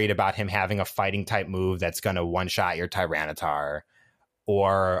worried about him having a fighting type move that's going to one-shot your Tyranitar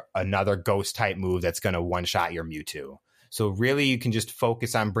or another ghost type move that's going to one-shot your Mewtwo. So really you can just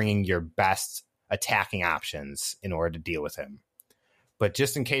focus on bringing your best attacking options in order to deal with him. But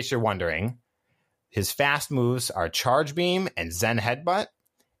just in case you're wondering, his fast moves are Charge Beam and Zen Headbutt,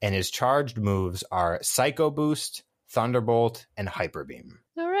 and his charged moves are Psycho Boost, Thunderbolt, and Hyper Beam.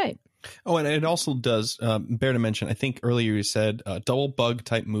 All right. Oh, and it also does, bear to mention, I think earlier you said double bug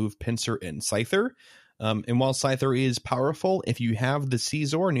type move, Pincer and Scyther. And while Scyther is powerful, if you have the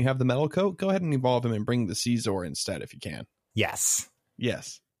Scizor and you have the Metal Coat, go ahead and evolve him and bring the Scizor instead if you can. Yes.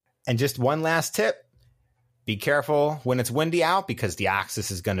 Yes. And just one last tip. Be careful when it's windy out because Deoxys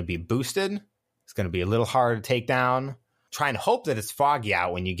is going to be boosted. It's going to be a little harder to take down. Try and hope that it's foggy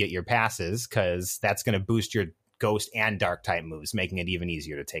out when you get your passes because that's going to boost your Ghost and Dark type moves, making it even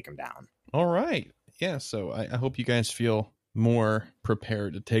easier to take him down. All right. Yeah, so I hope you guys feel more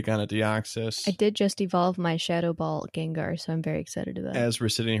prepared to take on a Deoxys. I did just evolve my Shadow Ball Gengar, so I'm very excited about it. As we're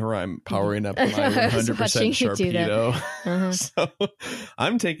sitting here, I'm powering up my 100% Sharpedo. Uh-huh. So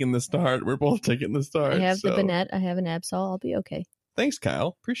I'm taking the start. We're both taking the start. I have the Banette. I have an Absol. I'll be okay. Thanks,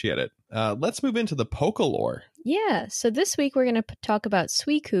 Kyle. Appreciate it. Let's move into the Pokelore. Yeah, so this week we're going to talk about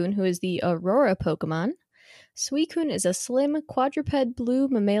Suicune, who is the Aurora Pokemon. Suicune is a slim, quadruped blue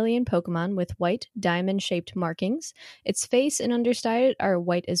mammalian Pokemon with white, diamond-shaped markings. Its face and underside are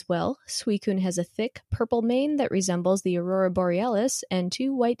white as well. Suicune has a thick, purple mane that resembles the Aurora Borealis and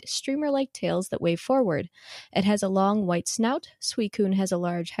two white, streamer-like tails that wave forward. It has a long, white snout. Suicune has a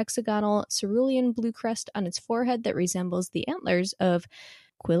large, hexagonal, cerulean blue crest on its forehead that resembles the antlers of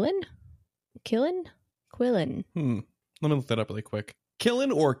Quillin? Let me look that up really quick.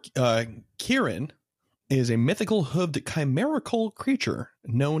 Killin or Kirin is a mythical hooved chimerical creature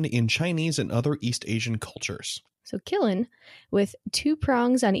known in Chinese and other East Asian cultures. So Killin, with two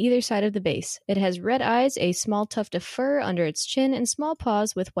prongs on either side of the base. It has red eyes, a small tuft of fur under its chin, and small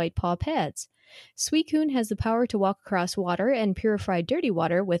paws with white paw pads. Suicune has the power to walk across water and purify dirty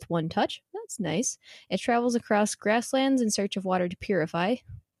water with one touch. That's nice. It travels across grasslands in search of water to purify.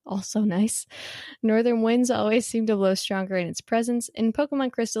 Also nice. Northern winds always seem to blow stronger in its presence. In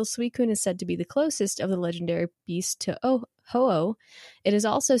Pokemon Crystal, Suicune is said to be the closest of the legendary beasts to Ho-Oh. It is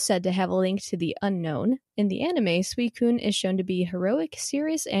also said to have a link to the unknown. In the anime, Suicune is shown to be heroic,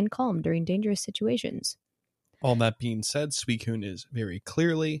 serious, and calm during dangerous situations. All that being said, Suicune is very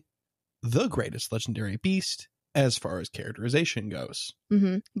clearly the greatest legendary beast as far as characterization goes.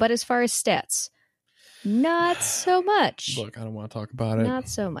 Mm-hmm. But as far as stats, not so much. Look, I don't want to talk about it. Not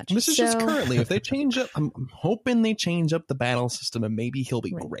so much. This is just currently. If they change up, I'm hoping they change up the battle system and maybe he'll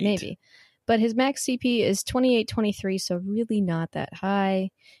be great. Maybe. But his max CP is 2823, so really not that high.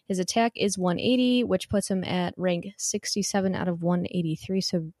 His attack is 180, which puts him at rank 67 out of 183,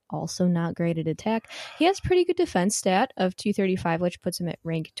 so also not great at attack. He has pretty good defense stat of 235, which puts him at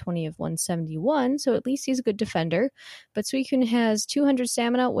rank 20 of 171, so at least he's a good defender. But Suicune has 200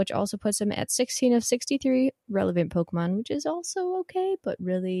 stamina, which also puts him at 16 of 63 relevant Pokemon, which is also okay, but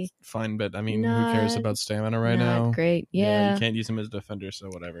really fine. But I mean, who cares about stamina right now? Not great. Yeah. You can't use him as a defender, so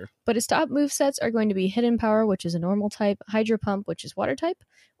whatever. But his top movesets are going to be Hidden Power, which is a normal type, Hydro Pump, which is water type,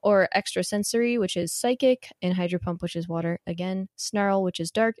 or Extra Sensory, which is psychic, and Hydro Pump, which is water again, Snarl, which is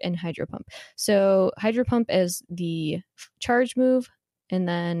dark, and Hydro Pump. So Hydro Pump as the charge move, and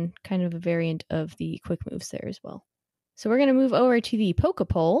then kind of a variant of the quick moves there as well. So we're going to move over to the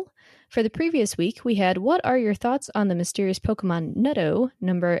Pokepoll. For the previous week, we had, what are your thoughts on the mysterious Pokemon Nutto,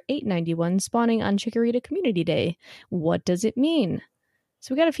 number 891, spawning on Chikorita Community Day? What does it mean?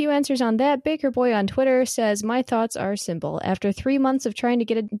 So we got a few answers on that. Baker Boy on Twitter says, my thoughts are simple. After 3 months of trying to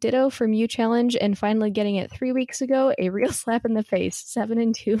get a Ditto for Mew Challenge and finally getting it 3 weeks ago, a real slap in the face. 7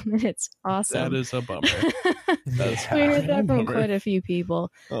 and 2 minutes. Awesome. That is a bummer. We heard that from quite a few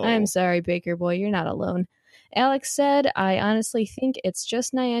people. Oh. I'm sorry, Baker Boy. You're not alone. Alex said, I honestly think it's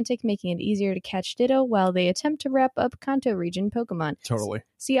just Niantic making it easier to catch Ditto while they attempt to wrap up Kanto region Pokemon. Totally.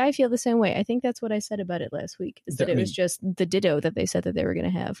 See, I feel the same way. I think that's what I said about it last week, is that it was just the Ditto that they said that they were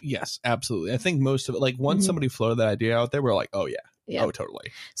going to have. Yes, absolutely. I think most of it, like once somebody floated that idea out there, we're like, oh yeah. Oh,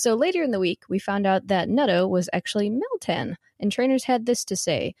 totally. So later in the week, we found out that Nutto was actually Meltan, and trainers had this to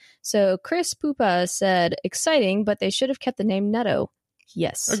say. So Chris Pupa said, exciting, but they should have kept the name Nutto.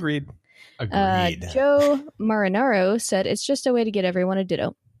 Yes. Agreed. Joe Marinaro said, it's just a way to get everyone a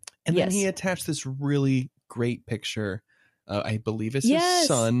Ditto. And then he attached this really great picture. I believe it's his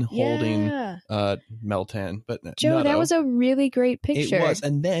son holding Meltan. But Joe, Nutto. That was a really great picture. It was.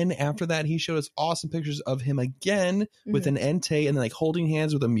 And then after that, he showed us awesome pictures of him again with an Entei and then like holding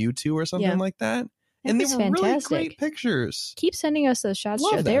hands with a Mewtwo or something like that. And they were really great pictures. Keep sending us those shots,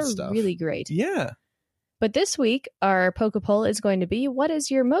 Joe. They're really great. Yeah. But this week, our Pokepoll is going to be, what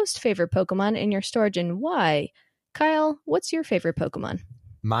is your most favorite Pokemon in your storage and why? Kyle, what's your favorite Pokemon?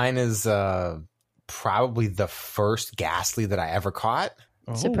 Mine is probably the first Ghastly that I ever caught.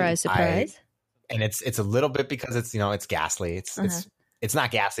 Surprise, surprise. And it's a little bit because it's Ghastly. It's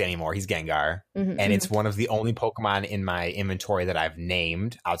not Ghastly anymore. He's Gengar. And it's one of the only Pokemon in my inventory that I've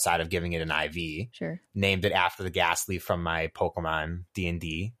named outside of giving it an IV. Sure. Named it after the Ghastly from my Pokemon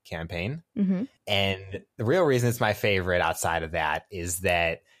D&D campaign. And the real reason it's my favorite outside of that is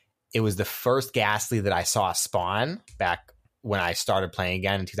that it was the first Ghastly that I saw spawn back when I started playing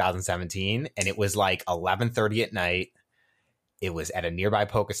again in 2017. And it was like 11:30 at night. It was at a nearby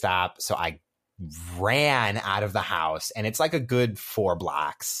Pokestop. So I ran out of the house, and it's like a good 4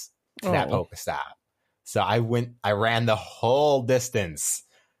 blocks to that Pokestop. So I ran the whole distance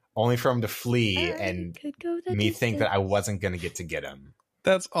only for him to flee and me think that I wasn't going to get him.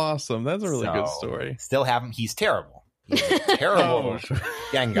 That's awesome. That's a really good story. Still have him. He's terrible. He's a terrible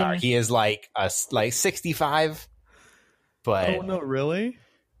Gengar. Yeah. He is like 65. But no, really?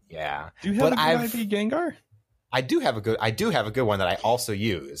 Yeah. Do you have a good IV Gengar? I do have a good one that I also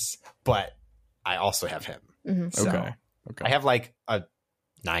use, but I also have him. So Okay. I have like a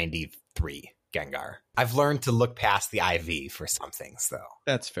 93 Gengar. I've learned to look past the IV for some things, though.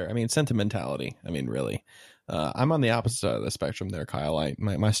 That's fair. I mean, sentimentality. I mean, really. I'm on the opposite side of the spectrum there, Kyle.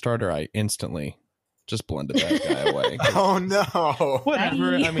 My starter, I instantly just blended that guy away. Oh, no.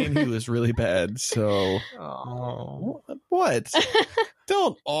 Whatever. I mean, he was really bad, so... What?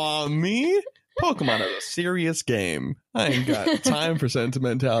 Don't awe me. Pokemon is a serious game. I ain't got time for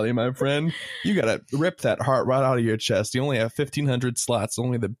sentimentality, my friend. You gotta rip that heart right out of your chest. You only have 1,500 slots,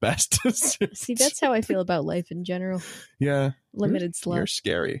 only the best. See, that's how I feel about life in general. Yeah. Limited slots. You're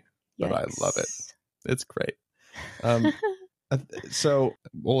scary, but I love it. It's great. So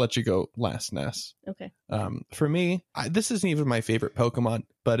we'll let you go last, Ness. Okay. For me, this isn't even my favorite Pokemon,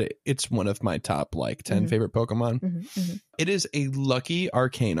 but it's one of my top 10 favorite Pokemon. It is a lucky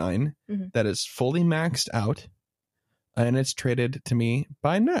Arcanine that is fully maxed out, and it's traded to me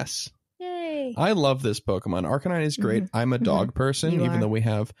by Ness. Yay! I love this Pokemon. Arcanine is great. I'm a dog person, even though we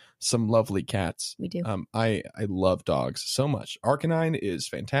have some lovely cats. We do. I love dogs so much. Arcanine is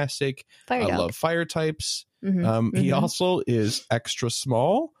fantastic. I love fire types. He also is extra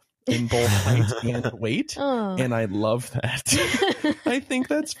small in both height and weight, and I love that. I think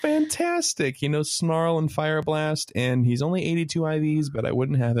that's fantastic. Snarl and Fire Blast, and he's only 82 IVs, but I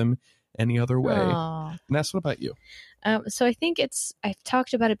wouldn't have him any other way. Ness, what about you? So I think I've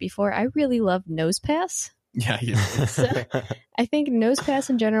talked about it before. I really love Nosepass. Yeah, you do. So I think Nosepass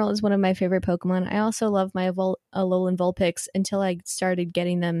in general is one of my favorite Pokemon. I also love my Alolan Vulpix until I started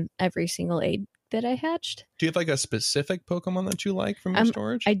getting them every single egg that I hatched. Do you have a specific Pokemon that you like from your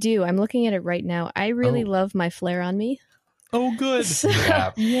storage? I do. I'm looking at it right now. I really love my Flare on Me. Oh, good. So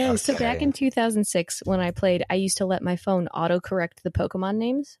back in 2006, when I played, I used to let my phone autocorrect the Pokemon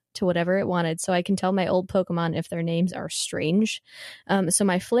names to whatever it wanted, so I can tell my old Pokemon if their names are strange. So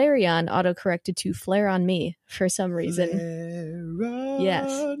my Flareon autocorrected to Flare on Me for some reason.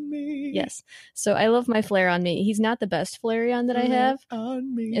 Yes. So I love my Flare on Me. He's not the best Flareon that I have,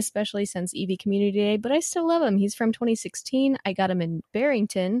 especially since Eevee Community Day, but I still love him. He's from 2016. I got him in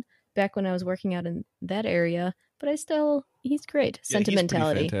Barrington back when I was working out in that area. But he's great.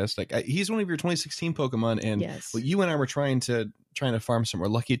 Sentimentality. He's fantastic. He's one of your 2016 Pokemon, and you and I were trying to farm some more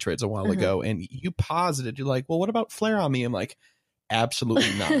lucky trades a while ago, and you posited, you're like, well, what about Flare on Me? I'm like,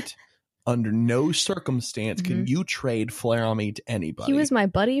 absolutely not. Under no circumstance can you trade Flare on Me to anybody. He was my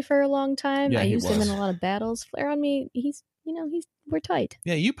buddy for a long time. Yeah, I used him in a lot of battles. Flare on Me, we're tight.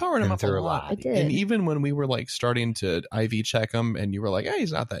 Yeah, you powered him up a lot. I did. And even when we were starting to IV check him, and you were like,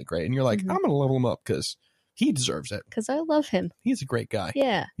 he's not that great. And you're like, I'm going to level him up because he deserves it. Because I love him. He's a great guy.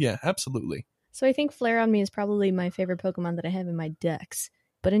 Yeah. Yeah, absolutely. So I think Flare on Me is probably my favorite Pokemon that I have in my decks.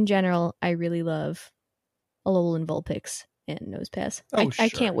 But in general, I really love Alolan Vulpix and Nosepass. Oh, I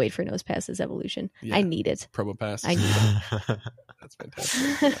sure. can't wait for Nosepass's evolution. Yeah. I need it. Probopass. I need That's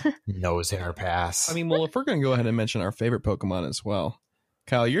fantastic. Yeah. Nose hair pass. I mean, well, if we're going to go ahead and mention our favorite Pokemon as well,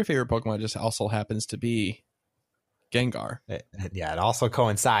 Kyle, your favorite Pokemon just also happens to be Gengar. Yeah, it also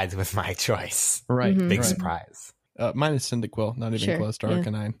coincides with my choice. Right. Mhm. Big right. surprise. Mine is Cyndaquil, not even Sure, close to yeah.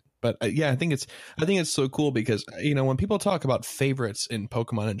 Arcanine. But yeah, I think it's so cool because, when people talk about favorites in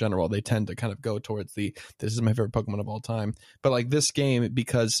Pokemon in general, they tend to kind of go towards this is my favorite Pokemon of all time. But like this game,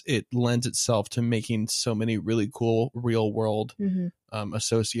 because it lends itself to making so many really cool real world Mhm.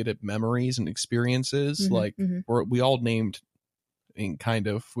 Associated memories and experiences. Mhm, Like mhm. we all named different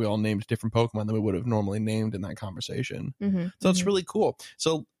Pokemon than we would have normally named in that conversation. Mhm, So it's mhm. really cool.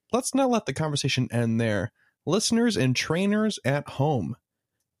 So let's not let the conversation end there. Listeners and trainers at home,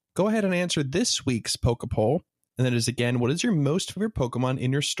 go ahead and answer this week's Pokepoll. And that is, again, what is your most favorite Pokemon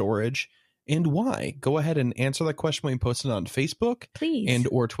in your storage and why? Go ahead and answer that question when we post it on Facebook Please. and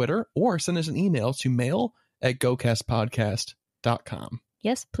or Twitter, or send us an email to mail@gocastpodcast.com.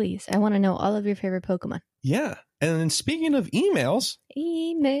 Yes, please. I want to know all of your favorite Pokemon. Yeah. And then speaking of emails,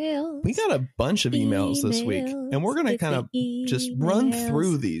 Emails. we got a bunch of emails this week, and we're going to It's kind of the just run emails.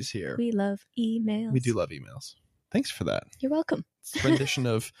 through these here. We love emails. We do love emails. Thanks for that. You're welcome. Rendition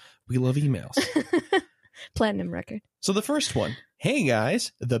of We Love Emails. Platinum record. So the first one, hey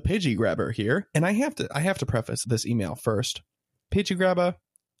guys, the Pidgey Grabber here, and I have to preface this email first. Pidgey Grabber,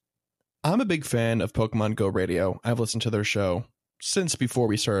 I'm a big fan of Pokemon Go Radio. I've listened to their show since before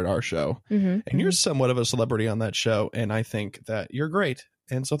we started our show, Mhm, and you're somewhat of a celebrity on that show, and I think that you're great.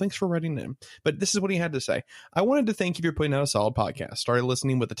 And so thanks for writing in. But this is what he had to say. I wanted to thank you for putting out a solid podcast. Started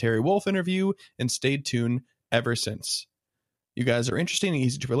listening with the Terry Wolf interview and stayed tuned ever since. You guys are interesting and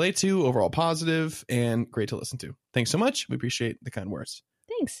easy to relate to, overall positive, and great to listen to. Thanks so much. We appreciate the kind words.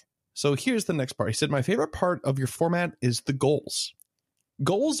 Thanks. So here's the next part. He said, my favorite part of your format is the goals.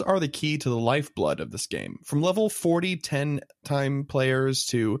 Goals are the key to the lifeblood of this game. From level 40, 10-time players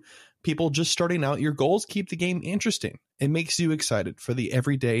to people just starting out, your goals keep the game interesting. It makes you excited for the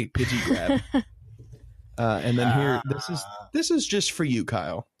everyday Pidgey grab. And then here, this is just for you,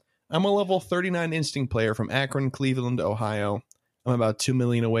 Kyle. I'm a level 39 Instinct player from Akron, Cleveland, Ohio. I'm about 2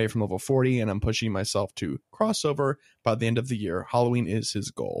 million away from level 40, and I'm pushing myself to crossover by the end of the year. Halloween is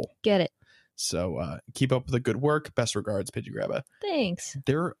his goal. Get it. So keep up with the good work. Best regards, Pidgey Grabba. Thanks.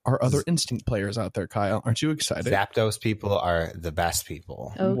 There are other Instinct players out there, Kyle. Aren't you excited? Zapdos people are the best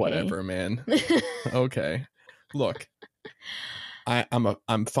people. Okay. Whatever, man. Okay. Look,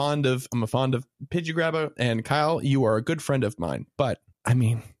 I'm fond of Pidgey Grabba, and Kyle, you are a good friend of mine. But I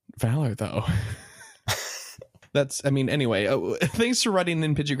mean, Valor though. Anyway, thanks for writing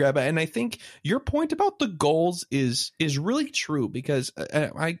in, Pidgey Grabba. And I think your point about the goals is really true, because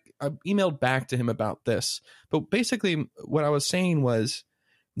I emailed back to him about this. But basically what I was saying was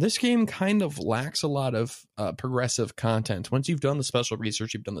this game kind of lacks a lot of progressive content. Once you've done the special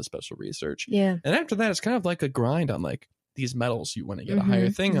research, you've done the special research. Yeah. And after that, it's kind of like a grind on like these medals you want to get a higher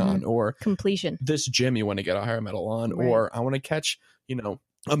thing on, or completion. This gym you want to get a higher medal on, Right. or I want to catch,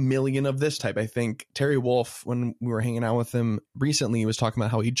 1 million of this type. I think Terry Wolf, when we were hanging out with him recently, he was talking about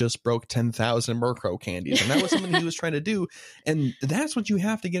how he just broke 10,000 Murkrow candies, and that was something he was trying to do. And that's what you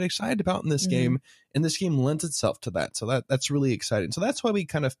have to get excited about in this game. And this game lends itself to that. So that's really exciting. So that's why we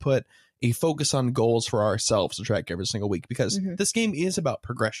kind of put a focus on goals for ourselves to track every single week, because this game is about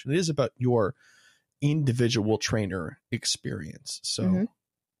progression. It is about your individual trainer experience. So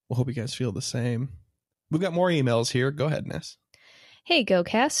we'll hope you guys feel the same. We've got more emails here. Go ahead, Ness. Hey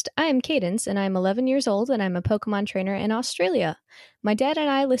GoCast, I'm Cadence and I'm 11 years old and I'm a Pokemon trainer in Australia. My dad and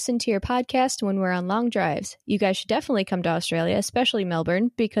I listen to your podcast when we're on long drives. You guys should definitely come to Australia, especially Melbourne,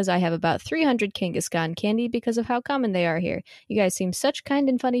 because I have about 300 Kangaskhan candy because of how common they are here. You guys seem such kind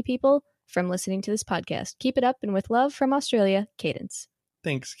and funny people from listening to this podcast. Keep it up, and with love from Australia, Cadence.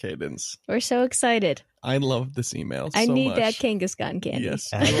 Thanks, Cadence. We're so excited. I love this email I so need much. that Kangaskhan candy.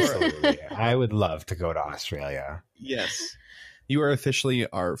 Yes. Absolutely. I would love to go to Australia. Yes. You are officially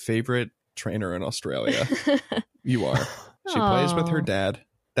our favorite trainer in Australia. You are. She plays with her dad.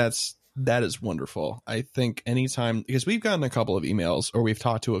 That is wonderful. I think anytime, because we've gotten a couple of emails, or we've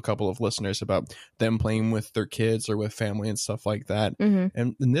talked to a couple of listeners about them playing with their kids or with family and stuff like that.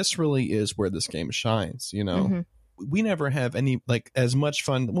 And this really is where this game shines, We never have any, like, as much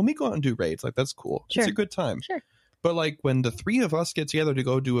fun when we go out and do raids. Like, that's cool. Sure. It's a good time. Sure. But like when the three of us get together to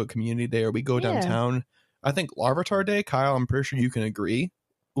go do a community day, or we go downtown, I think Larvitar Day, Kyle, I'm pretty sure you can agree,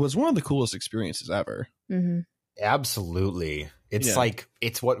 was one of the coolest experiences ever. Absolutely. It's like,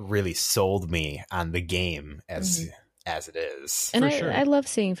 it's what really sold me on the game as it is. And sure. I love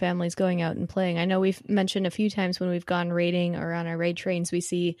seeing families going out and playing. I know we've mentioned a few times when we've gone raiding or on our raid trains, we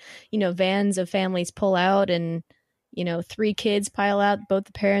see, vans of families pull out and, 3 kids pile out. Both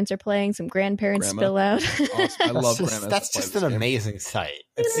the parents are playing. Some grandparents spill out. Awesome. I love grandmas. That's just an amazing sight.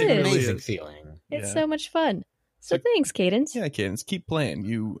 It's It an is. amazing feeling. It's so much fun. So thanks, Cadence. Yeah, Cadence, keep playing.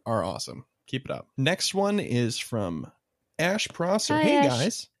 You are awesome. Keep it up. Next one is from Ash Prosser. Hi, Hey, Ash.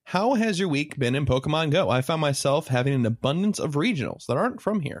 guys. How has your week been in Pokemon Go? I found myself having an abundance of regionals that aren't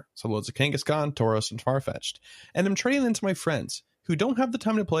from here. So loads of Kangaskhan, Tauros, and Farfetch'd. And I'm trading into my friends who don't have the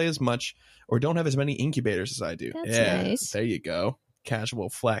time to play as much or don't have as many incubators as I do. That's nice. There you go. Casual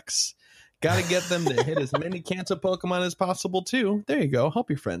flex. Got to get them to hit as many Kanto Pokemon as possible, too. There you go. Help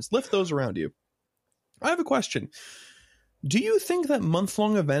your friends. Lift those around you. I have a question. Do you think that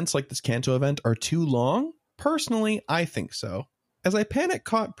month-long events like this Kanto event are too long? Personally, I think so. As I panic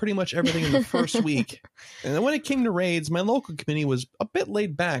caught pretty much everything in the first week. And then when it came to raids, my local community was a bit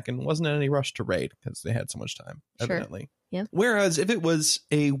laid back and wasn't in any rush to raid because they had so much time, evidently. Yeah. Whereas if it was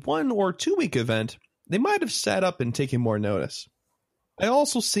a 1 or 2 week event, they might have sat up and taken more notice. I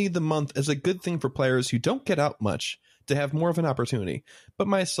also see the month as a good thing for players who don't get out much to have more of an opportunity. But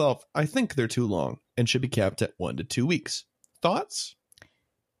myself, I think they're too long and should be capped at 1 to 2 weeks. Thoughts?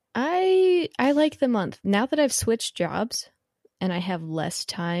 I like the month. Now that I've switched jobs and I have less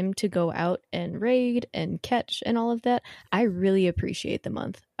time to go out and raid and catch and all of that, I really appreciate the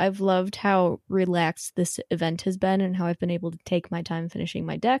month. I've loved how relaxed this event has been and how I've been able to take my time finishing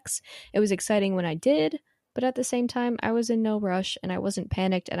my decks. It was exciting when I did, but at the same time, I was in no rush and I wasn't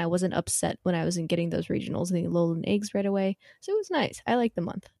panicked and I wasn't upset when I wasn't getting those regionals and the Alolan eggs right away. So it was nice. I like the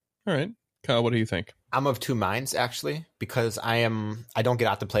month. All right. Kyle, what do you think? I'm of two minds, actually, because I don't get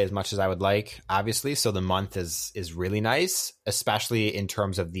out to play as much as I would like, obviously. So the month is really nice, especially in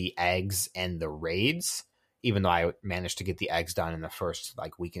terms of the eggs and the raids, even though I managed to get the eggs done in the first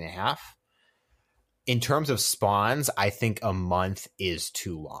week and a half. In terms of spawns, I think a month is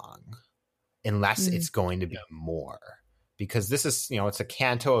too long, unless it's going to be more, because this is, it's a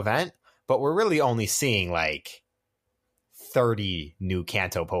Kanto event, but we're really only seeing 30 new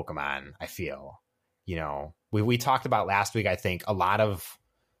Kanto Pokemon, I feel. We talked about last week, I think a lot of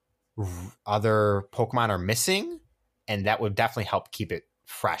other Pokemon are missing, and that would definitely help keep it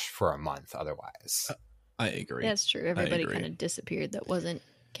fresh for a month otherwise. I agree. That's true. Everybody kind of disappeared that wasn't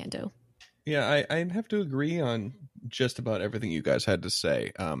Kanto. Yeah, I'd have to agree on just about everything you guys had to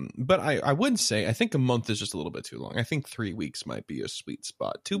say. But I would say I think a month is just a little bit too long. I think 3 weeks might be a sweet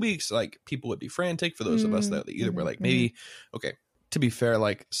spot. 2 weeks, people would be frantic for those of us that either were maybe, okay, to be fair,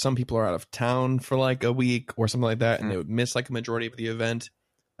 some people are out of town for a week or something like that, and they would miss a majority of the event.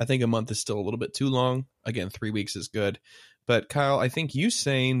 I think a month is still a little bit too long. Again, 3 weeks is good. But Kyle, I think you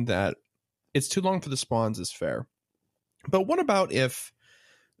saying that it's too long for the spawns is fair. But what about if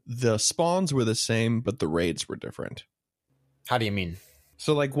the spawns were the same, but the raids were different? How do you mean?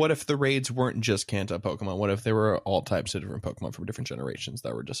 So, what if the raids weren't just Kanto Pokemon? What if there were all types of different Pokemon from different generations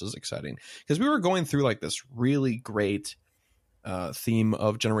that were just as exciting? Because we were going through, this really great theme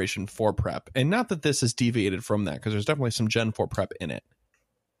of Generation 4 prep. And not that this is deviated from that, because there's definitely some Gen 4 prep in it.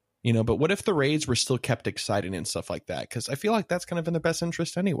 But what if the raids were still kept exciting and stuff like that? Because I feel like that's kind of in their best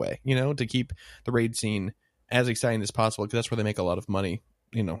interest anyway, to keep the raid scene as exciting as possible, because that's where they make a lot of money.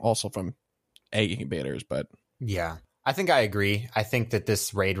 Also from egg incubators, but yeah, I think I agree. I think that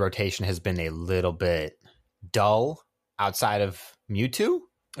this raid rotation has been a little bit dull outside of Mewtwo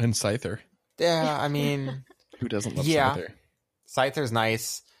and Scyther. Yeah, I mean, who doesn't love Scyther? Scyther's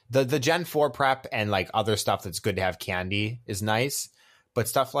nice. The Gen 4 prep and other stuff that's good to have candy is nice, but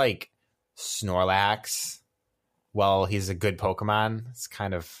stuff like Snorlax, well, he's a good Pokemon. It's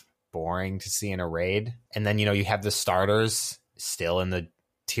kind of boring to see in a raid. And then you have the starters still in the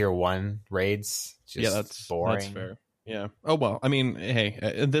Tier 1 raids. Just that's boring. That's fair. Yeah. Oh, well, I mean,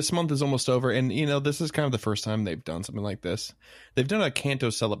 hey, this month is almost over. And, this is kind of the first time they've done something like this. They've done a Kanto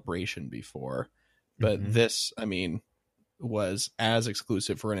celebration before. But this, I mean, was as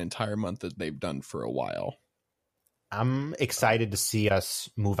exclusive for an entire month as they've done for a while. I'm excited to see us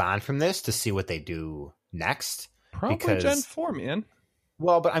move on from this to see what they do next. Probably because, Gen 4, man.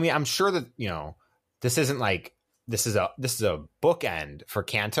 Well, but I mean, I'm sure that, this isn't this is a bookend for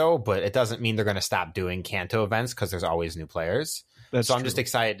Kanto, but it doesn't mean they're going to stop doing Kanto events because there's always new players. So I'm just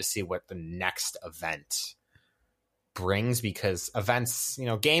excited to see what the next event brings, because events,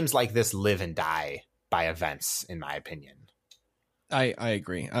 games like this live and die by events, in my opinion. I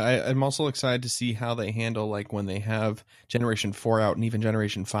agree. I'm also excited to see how they handle when they have Generation 4 out and even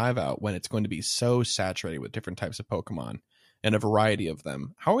Generation 5 out, when it's going to be so saturated with different types of Pokemon. and a variety of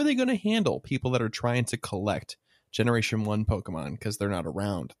them. How are they going to handle people that are trying to collect Generation 1 Pokemon because they're not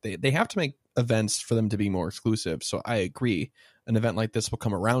around? They have to make events for them to be more exclusive. So I agree. An event like this will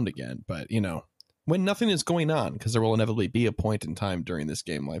come around again. But, when nothing is going on, because there will inevitably be a point in time during this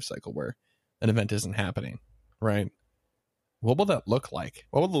game life cycle where an event isn't happening, right? What will that look like?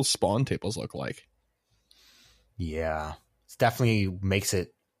 What will those spawn tables look like? Yeah. It definitely makes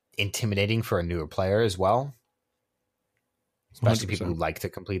it intimidating for a newer player as well. Especially 100%. people who like to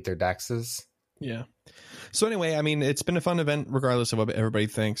complete their dexes. Yeah. So anyway, I mean, it's been a fun event regardless of what everybody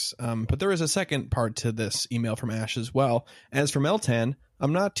thinks. But there is a second part to this email from Ash as well. As for Meltan,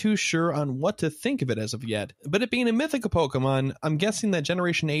 I'm not too sure on what to think of it as of yet. But it being a mythical Pokemon, I'm guessing that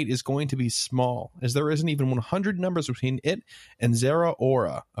Generation 8 is going to be small, as there isn't even 100 numbers between it and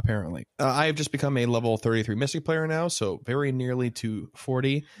Zeraora, apparently. I have just become a level 33 Mystic player now, so very nearly to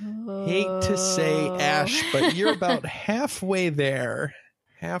 40. Hate to say, Ash, but you're about halfway there.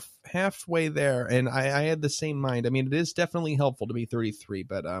 Halfway there, and I had the same mind. I mean, it is definitely helpful to be 33,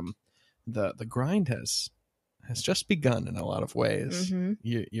 but the grind has just begun in a lot of ways.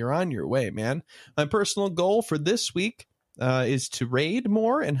 Mm-hmm. You're on your way, man. My personal goal for this week is to raid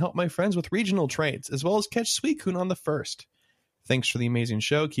more and help my friends with regional trades, as well as catch Suicune on the 1st. Thanks for the amazing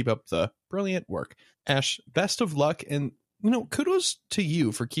show. Keep up the brilliant work, Ash. Best of luck, and kudos to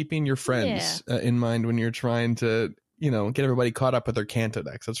you for keeping your friends in mind when you're trying to get everybody caught up with their Kanto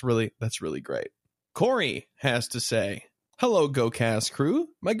decks. That's really great. Corey has to say, hello, GoCast crew.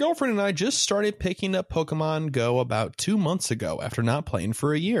 My girlfriend and I just started picking up Pokemon Go about 2 months ago after not playing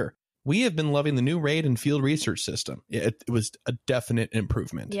for a year. We have been loving the new raid and field research system. It was a definite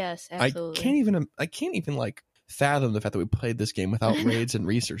improvement. Yes, absolutely. I can't even like fathom the fact that we played this game without raids and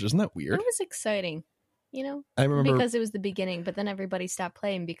research. Isn't that weird? It was exciting. I remember because it was the beginning, but then everybody stopped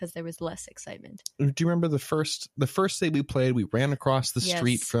playing because there was less excitement. Do you remember the first day we played? We ran across the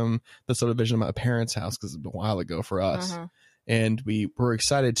street from the subdivision of my parents' house because it was a while ago for us, and we were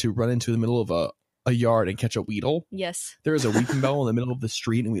excited to run into the middle of a yard and catch a Weedle. Yes, there was a Weeping Bell in the middle of the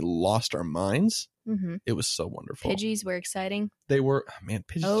street, and we lost our minds. Mm-hmm. It was so wonderful. Pidgeys were exciting. They were, man.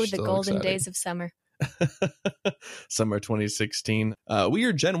 Pidgeys oh, were the so golden exciting. days of summer. Summer 2016. We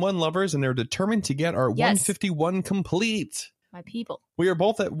are Gen 1 lovers and are determined to get our 151 complete. My people. We are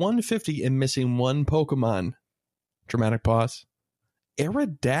both at 150 and missing one Pokemon. Dramatic pause.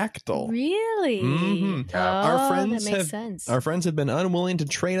 Aerodactyl. Really? Mm-hmm. Oh, that makes sense. Our friends have been unwilling to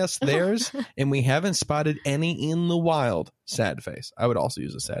trade us theirs, and we haven't spotted any in the wild. Sad face. I would also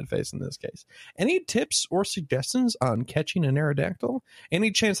use a sad face in this case. Any tips or suggestions on catching an Aerodactyl? Any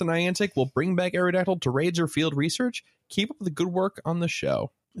chance that Niantic will bring back Aerodactyl to raids or field research? Keep up the good work on the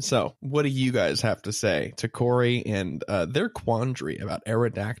show. So, what do you guys have to say to Corey and their quandary about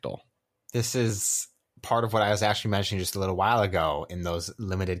Aerodactyl? This is part of what I was actually mentioning just a little while ago in those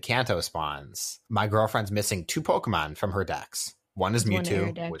limited Kanto spawns. My girlfriend's missing 2 Pokemon from her decks. One is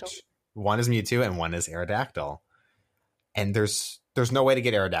Mewtwo, one is Mewtwo and one is Aerodactyl. And there's no way to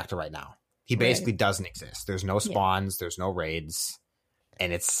get Aerodactyl right now. He basically doesn't exist. There's no spawns, there's no raids,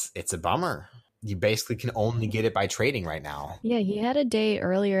 and it's a bummer. You basically can only get it by trading right now. Yeah, he had a day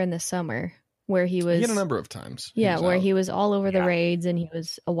earlier in the summer where he was... He had a number of times. Yeah, where he was all over the raids and he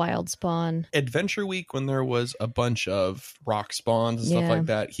was a wild spawn. Adventure Week, when there was a bunch of rock spawns and stuff like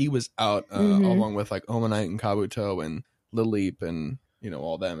that, he was out along with like Omanite and Kabuto and Lileep and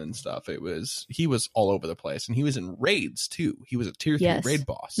all them and stuff. He was all over the place, and he was in raids too. He was a tier 3 raid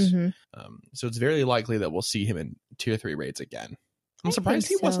boss. So it's very likely that we'll see him in tier 3 raids again. I'm surprised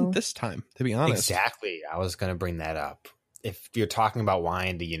he wasn't this time, to be honest. Exactly. I was going to bring that up. If you're talking about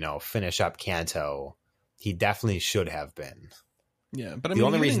wanting to, finish up Kanto, he definitely should have been. Yeah, but the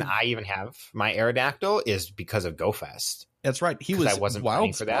only reason I even have my Aerodactyl is because of GoFest. That's right. He was I wasn't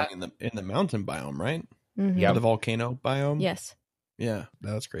wild for that in the mountain biome, right? Yeah, the volcano biome. Yes. Yeah,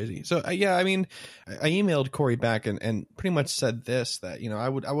 that's crazy. So I mean, I emailed Corey back and pretty much said this, that I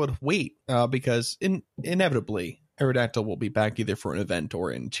would wait because inevitably Aerodactyl will be back either for an event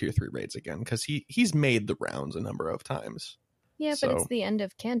or in tier 3 raids again, because he's made the rounds a number of times. Yeah, but it's the end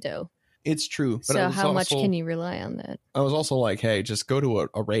of Kanto. It's true. But so how much can you rely on that? I was also like, hey, just go to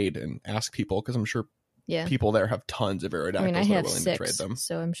a raid and ask people, because I'm sure people there have tons of Aerodactyls I that are have willing 6, to trade them.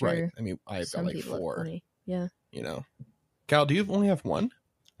 So I'm sure. Right. I mean, I've got like 4. Yeah. Cal, do you only have 1?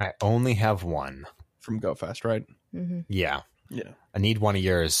 I only have 1 from GoFest, right? Mm-hmm. Yeah. Yeah. I need one of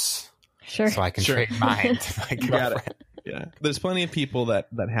yours. Sure. So I can trade mine to my girlfriend. Yeah. There's plenty of people that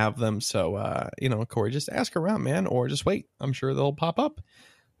have them. So, Corey, just ask around, man, or just wait. I'm sure they'll pop up.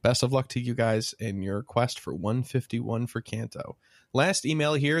 Best of luck to you guys in your quest for 151 for Kanto. Last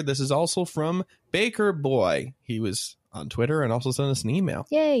email here. This is also from Baker Boy. He was on Twitter and also sent us an email.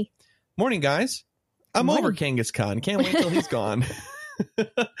 Yay. Morning, guys. I'm Morning. over Kangas Khan. Can't wait till he's gone.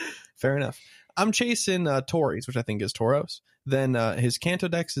 Fair enough. I'm chasing Tories, which I think is Tauros. Then his Canto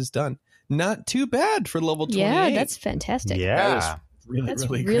Dex is done. Not too bad for level 28. Yeah, that's fantastic. Yeah. That's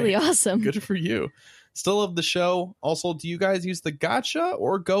really really great. awesome. Good for you. Still love the show. Also, do you guys use the Gacha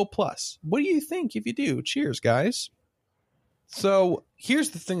or Go Plus? What do you think if you do? Cheers, guys. So here's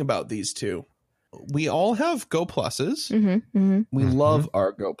the thing about these two. We all have Go Pluses. We love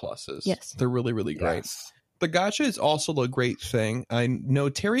our Go Pluses. Yes. They're really, really great. Yes. The Gacha is also a great thing. I know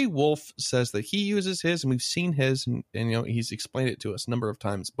Terry Wolf says that he uses his, and we've seen his, and you know, he's explained it to us a number of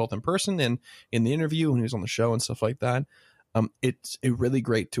times, both in person and in the interview when he was on the show and stuff like that. It's a really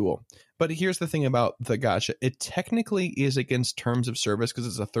great tool. But here's the thing about the Gacha. It technically is against terms of service because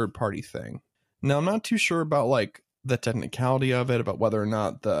it's a third-party thing. Now, I'm not too sure about like the technicality of it, about whether or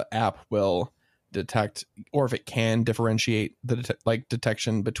not the app will detect, or if it can differentiate the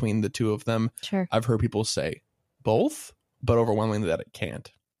detection between the two of them. Sure. I've heard people say both, but overwhelmingly that it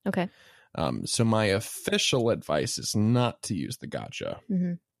can't. Okay. So my official advice is not to use the Gacha.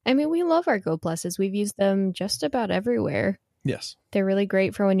 I mean, we love our Go Pluses. We've used them just about everywhere. Yes. They're really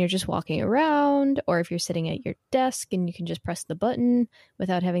great for when you're just walking around, or if you're sitting at your desk and you can just press the button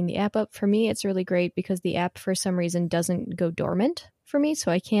without having the app up. For me, it's really great because the app, for some reason, doesn't go dormant for me.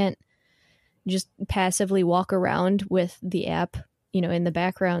 So I can't just passively walk around with the app, you know, in the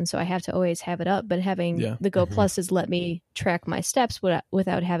background. So I have to always have it up. But having the Go Pluses let me track my steps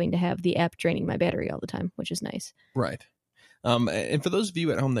without having to have the app draining my battery all the time, which is nice. Right. And for those of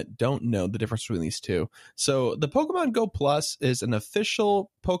you at home that don't know the difference between these two, so the Pokemon Go Plus is an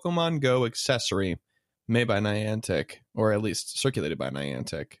official Pokemon Go accessory made by Niantic, or at least circulated by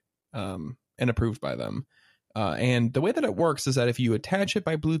Niantic, and approved by them. And the way that it works is that if you attach it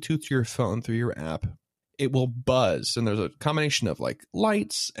by Bluetooth to your phone through your app, it will buzz. And there's a combination of like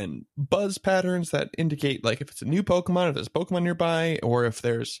lights and buzz patterns that indicate like if it's a new Pokemon, if there's Pokemon nearby, or if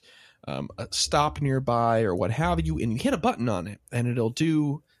there's a stop nearby or what have you, and you hit a button on it and it'll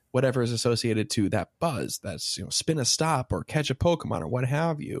do whatever is associated to that buzz. That's, you know, spin a stop or catch a Pokemon or what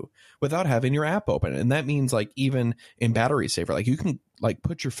have you, without having your app open. And that means like even in battery saver, like you can like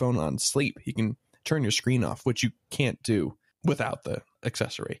put your phone on sleep. You can turn your screen off, which you can't do without the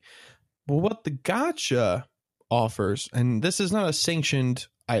accessory. Well, what the Gacha offers, and this is not a sanctioned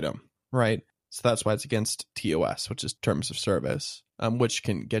item, right? So that's why it's against TOS, which is terms of service, which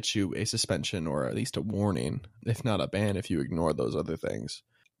can get you a suspension or at least a warning, if not a ban, if you ignore those other things.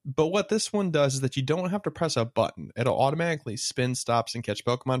 But what this one does is that you don't have to press a button. It'll automatically spin, stops, and catch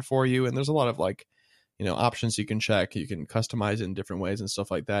Pokemon for you. And there's a lot of like, you know, options you can check. You can customize it in different ways and stuff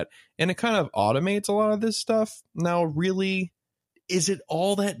like that. And it kind of automates a lot of this stuff. Now, really, is it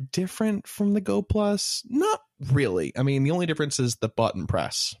all that different from the Go Plus? Not really. I mean, the only difference is the button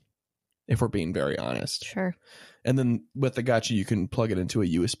press, if we're being very honest. Sure. And then with the Gacha, you can plug it into a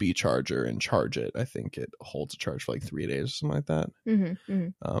USB charger and charge it. I think it holds a charge for like 3 days or something like that.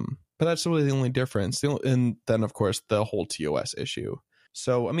 But that's really the only difference. And then, of course, the whole TOS issue.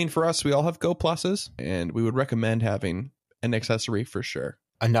 So, I mean, for us, we all have Go Pluses, and we would recommend having an accessory for sure.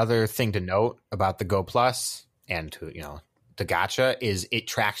 Another thing to note about the Go Plus and, you know, the Gacha is it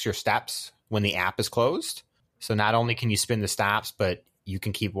tracks your steps when the app is closed. So not only can you spin the stops, but you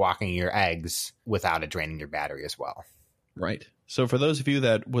can keep walking your eggs without it draining your battery as well. Right. So for those of you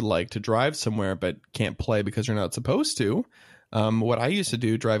that would like to drive somewhere but can't play because you're not supposed to, what I used to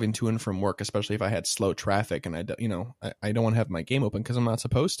do driving to and from work, especially if I had slow traffic and I don't want to have my game open because I'm not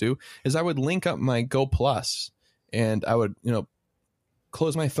supposed to, is I would link up my Go Plus and I would, you know,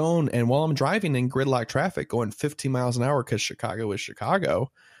 close my phone, and while I'm driving in gridlock traffic going 15 miles an hour because Chicago is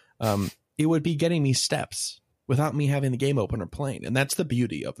Chicago, it would be getting me steps without me having the game open or playing. And that's the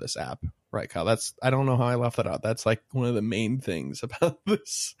beauty of this app, right, Kyle? I don't know how I left that out. That's like one of the main things about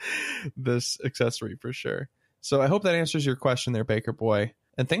this accessory for sure. So I hope that answers your question there, Baker Boy.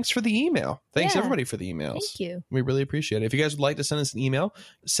 And thanks for the email. Thanks everybody for the emails. Thank you. We really appreciate it. If you guys would like to send us an email,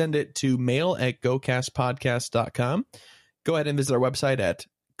 send it to mail@gocastpodcast.com. Go ahead and visit our website at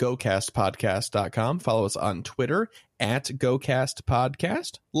gocastpodcast.com. Follow us on Twitter at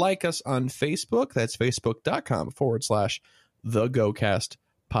gocastpodcast. Like us on Facebook. That's facebook.com/the GoCast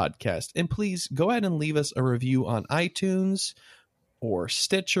podcast. And please go ahead and leave us a review on iTunes or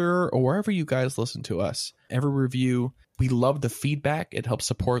Stitcher or wherever you guys listen to us. Every review, we love the feedback. It helps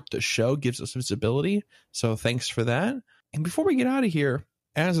support the show, gives us visibility. So thanks for that. And before we get out of here,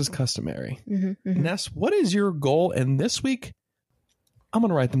 as is customary, Ness, what is your goal? And this week, I'm going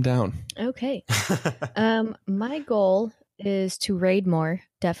to write them down. Okay. My goal is to raid more,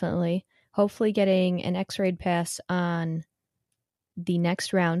 definitely. Hopefully getting an X-Raid pass on the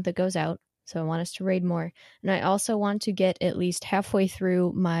next round that goes out. So I want us to raid more. And I also want to get at least halfway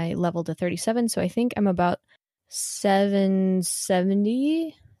through my level to 37. So I think I'm about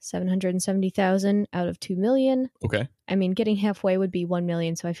 770,000 out of 2 million. Okay. I mean, getting halfway would be 1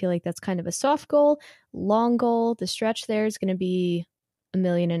 million. So I feel like that's kind of a soft goal. Long goal, the stretch there is going to be 1.5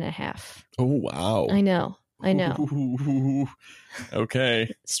 million. Oh, wow. I know. Ooh,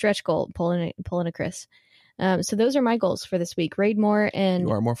 okay. Stretch goal, pulling a Chris. So those are my goals for this week. Raid more and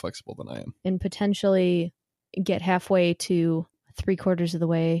You are more flexible than I am. And potentially get halfway to 3/4 of the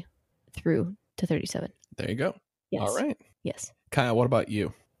way through to 37. There you go. Yes. All right. Yes. Kyle, what about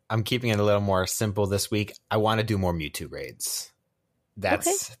you? I'm keeping it a little more simple this week. I want to do more Mewtwo raids.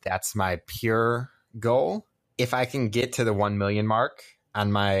 That's my pure goal. If I can get to the 1 million mark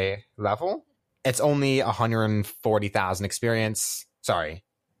on my level, it's only 140,000 experience. Sorry,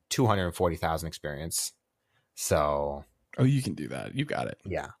 240,000 experience. So. Oh, you can do that. You got it.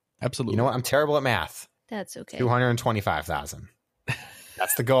 Yeah. Absolutely. You know what? I'm terrible at math. That's okay. 225,000.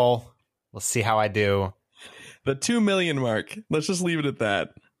 That's the goal. We'll see how I do. The 2 million mark. Let's just leave it at that.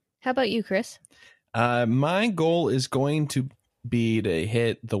 How about you, Chris? My goal is going to be to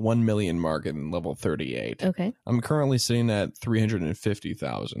hit the 1 million mark in level 38. Okay. I'm currently sitting at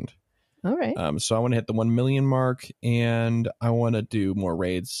 350,000. All right. So I want to hit the 1 million mark, and I want to do more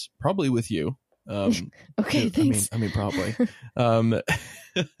raids, probably with you. Okay, thanks. I mean, probably.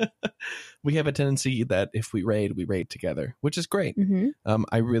 We have a tendency that if we raid together, which is great. Mm-hmm.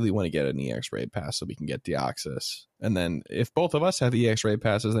 I really want to get an EX raid pass so we can get Deoxys. And then if both of us have EX raid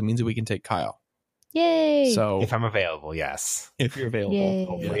passes, that means that we can take Kyle. Yay! So if I'm available, yes. If you're available. Yay.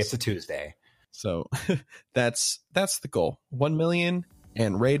 Hopefully it's a Tuesday. So that's the goal. 1 million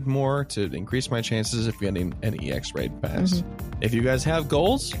and raid more to increase my chances of getting an EX raid pass. Mm-hmm. If you guys have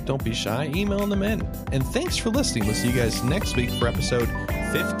goals, don't be shy, email them in. And thanks for listening. We'll see you guys next week for episode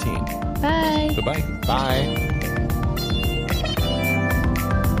 15. Bye. Bye-bye. Bye.